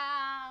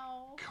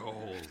 Wow.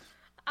 Cold.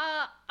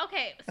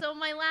 Okay, so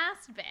my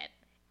last bit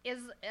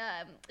is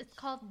it's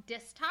called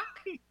Diss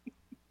Talk,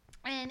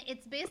 and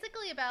it's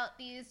basically about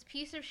these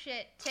piece of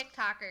shit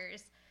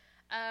TikTokers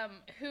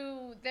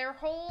who their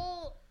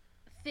whole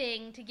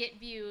thing to get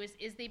views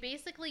is they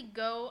basically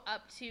go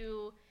up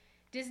to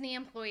Disney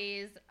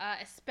employees,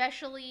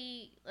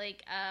 especially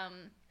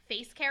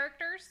face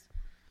characters,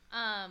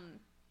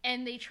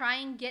 and they try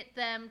and get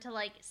them to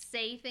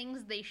say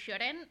things they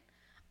shouldn't.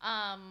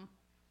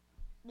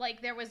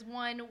 There was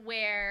one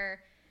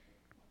where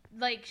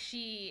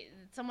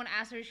someone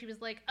asked her, she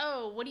was like,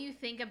 "Oh, what do you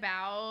think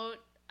about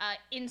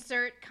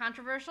insert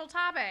controversial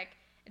topic?"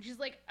 And she's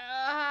like,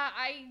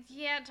 I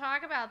can't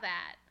talk about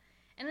that."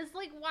 And it's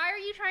why are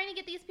you trying to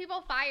get these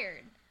people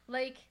fired?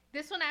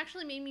 This one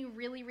actually made me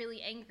really,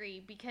 really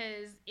angry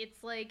because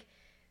it's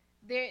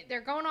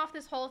they're going off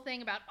this whole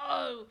thing about,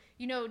 oh,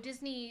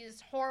 Disney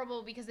is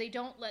horrible because they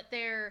don't let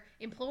their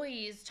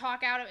employees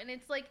talk out of it. And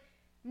it's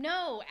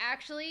no,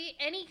 actually,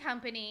 any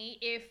company,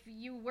 if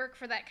you work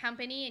for that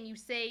company and you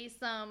say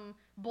some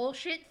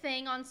bullshit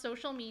thing on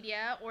social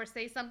media or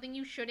say something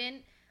you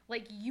shouldn't,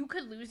 you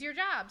could lose your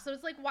job. So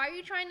it's why are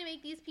you trying to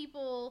make these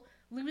people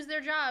lose their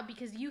job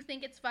because you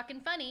think it's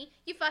fucking funny,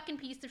 you fucking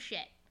piece of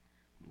shit?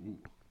 Ooh,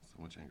 so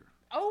much anger.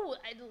 Oh,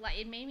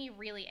 it made me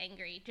really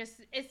angry,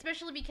 just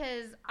especially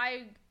because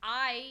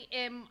I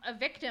am a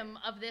victim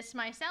of this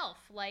myself.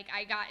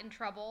 I got in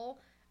trouble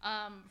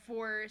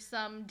for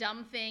some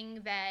dumb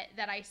thing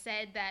that I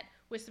said that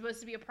was supposed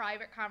to be a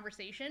private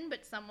conversation,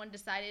 but someone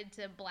decided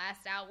to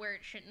blast out where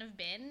it shouldn't have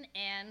been,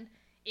 and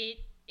it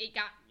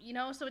got,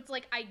 so it's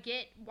I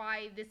get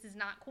why this is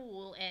not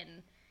cool,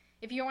 and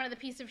if you're one of the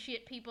piece of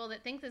shit people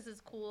that think this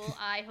is cool,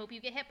 I hope you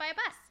get hit by a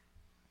bus.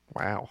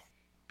 Wow.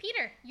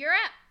 Peter, you're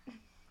up.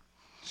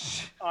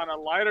 On a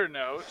lighter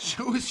note,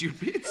 Show us your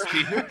bits,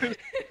 Peter.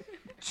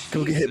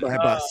 Go get hit by a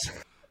bus.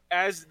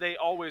 as they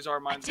always are,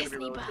 mine's going to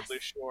be Disney relatively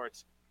bus.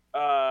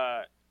 short.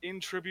 In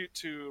tribute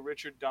to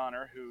Richard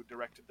Donner, who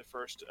directed the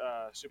first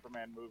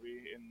Superman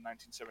movie in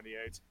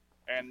 1978,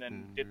 and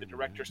then did the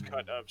director's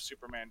cut of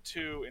Superman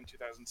 2 in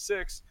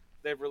 2006,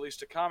 they've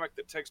released a comic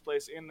that takes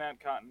place in that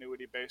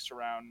continuity based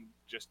around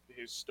just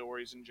his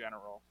stories in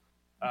general,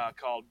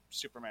 called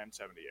Superman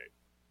 78.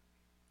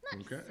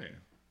 Okay.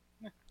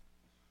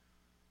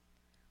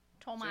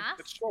 Thomas?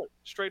 It's short,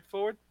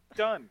 straightforward,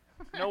 done.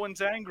 No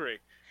one's angry.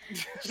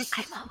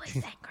 I'm always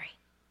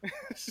angry.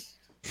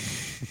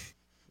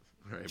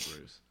 All right,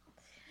 Bruce.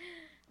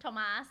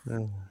 Thomas?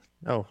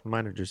 Oh,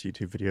 mine are just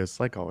YouTube videos,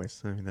 like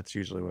always. I mean, that's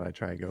usually what I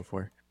try to go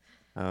for.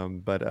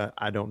 But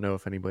I don't know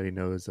if anybody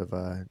knows of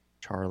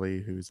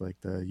Charlie, who's like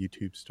the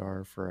YouTube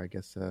star for, I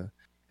guess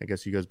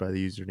he goes by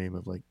the username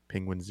of like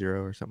Penguin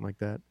Zero or something like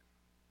that.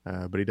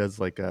 But he does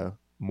like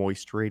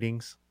moist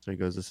ratings. So he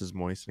goes, "This is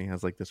moist," and he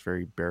has like this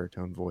very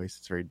baritone voice.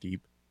 It's very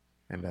deep,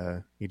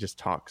 and he just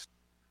talks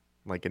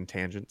like in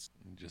tangents.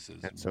 Just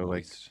as And so,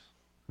 like,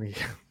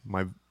 moist.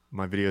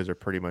 my videos are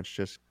pretty much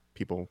just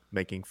people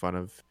making fun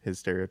of his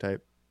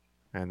stereotype,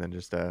 and then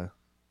just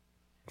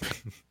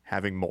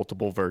having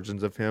multiple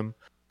versions of him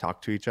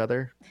talk to each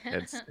other.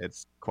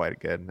 It's quite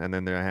good. And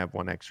then I have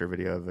one extra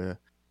video of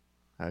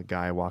a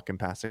guy walking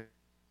past a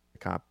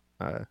cop.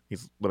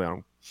 He's literally on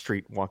the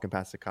street walking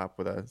past a cop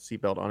with a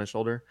seatbelt on his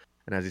shoulder,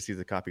 and as he sees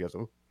the cop, he goes,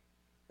 "Oh,"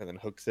 and then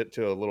hooks it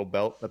to a little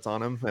belt that's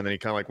on him, and then he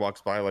kind of like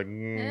walks by like,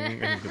 and you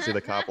can see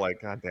the cop like,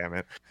 "God damn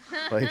it!"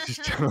 Like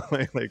just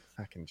totally like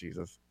fucking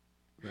Jesus.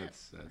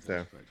 That's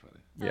So, quite funny.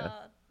 Yeah.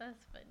 Oh,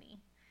 that's funny.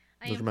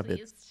 I Those am are my pleased.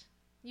 bits.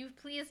 You've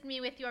pleased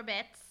me with your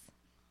bits.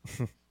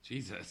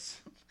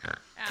 Jesus.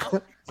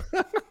 Ow.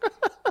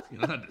 You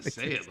don't have to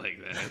say it like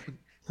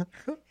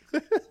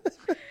that.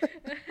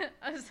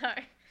 I'm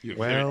sorry. You have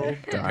Well very-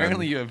 done.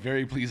 apparently you have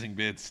very pleasing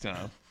bits,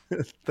 Tom. I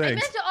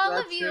Thanks. meant to all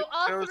of That's you, it.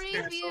 all Show's three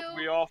of canceled. you.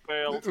 We all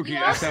failed. Okay, You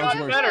that all sounds sound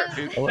worse.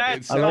 better. It I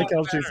like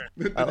sounds how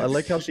better. I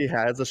like how she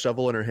has a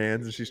shovel in her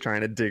hands and she's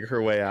trying to dig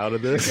her way out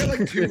of this. She's got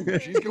like two.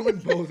 She's going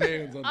both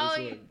hands on Oh,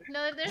 this one.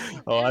 no,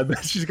 there's Oh, I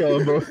bet she's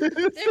going both. there's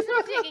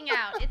some digging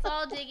out. It's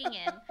all digging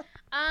in.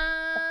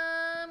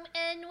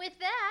 And with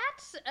that,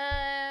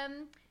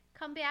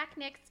 come back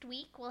next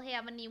week. We'll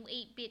have a new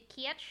 8-Bit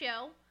Cat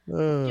show.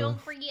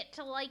 Don't forget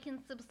to like and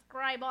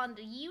subscribe on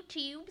the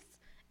YouTubes.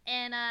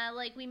 And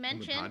like we On the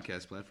mentioned,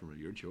 podcast platform of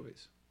your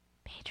choice.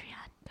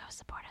 Patreon. Go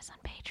support us on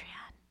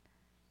Patreon.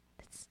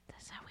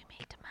 That's how we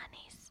make the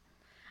monies.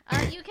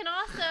 You can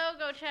also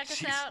go check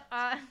us out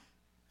on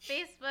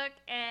Facebook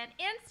and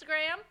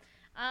Instagram.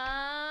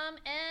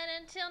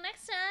 And until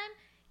next time,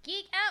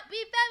 geek out,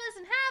 be fabulous,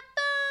 and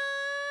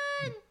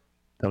have fun!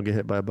 Don't get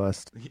hit by a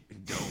bus.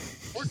 Don't.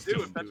 Or Just do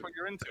don't if that's it. what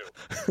you're into.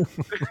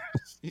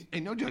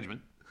 Hey, no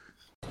judgment.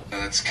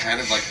 That's kind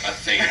of like a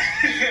thing.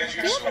 Do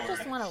you ever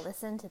just want to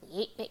listen to the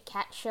 8-Bit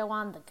Cat Show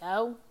on the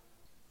go?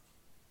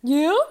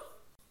 You?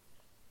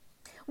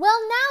 Well,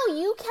 now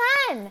you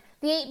can!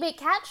 The 8-Bit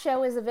Cat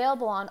Show is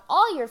available on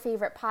all your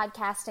favorite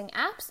podcasting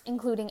apps,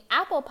 including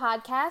Apple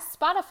Podcasts,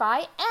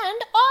 Spotify,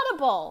 and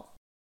Audible.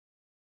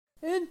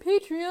 And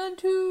Patreon,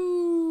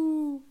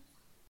 too!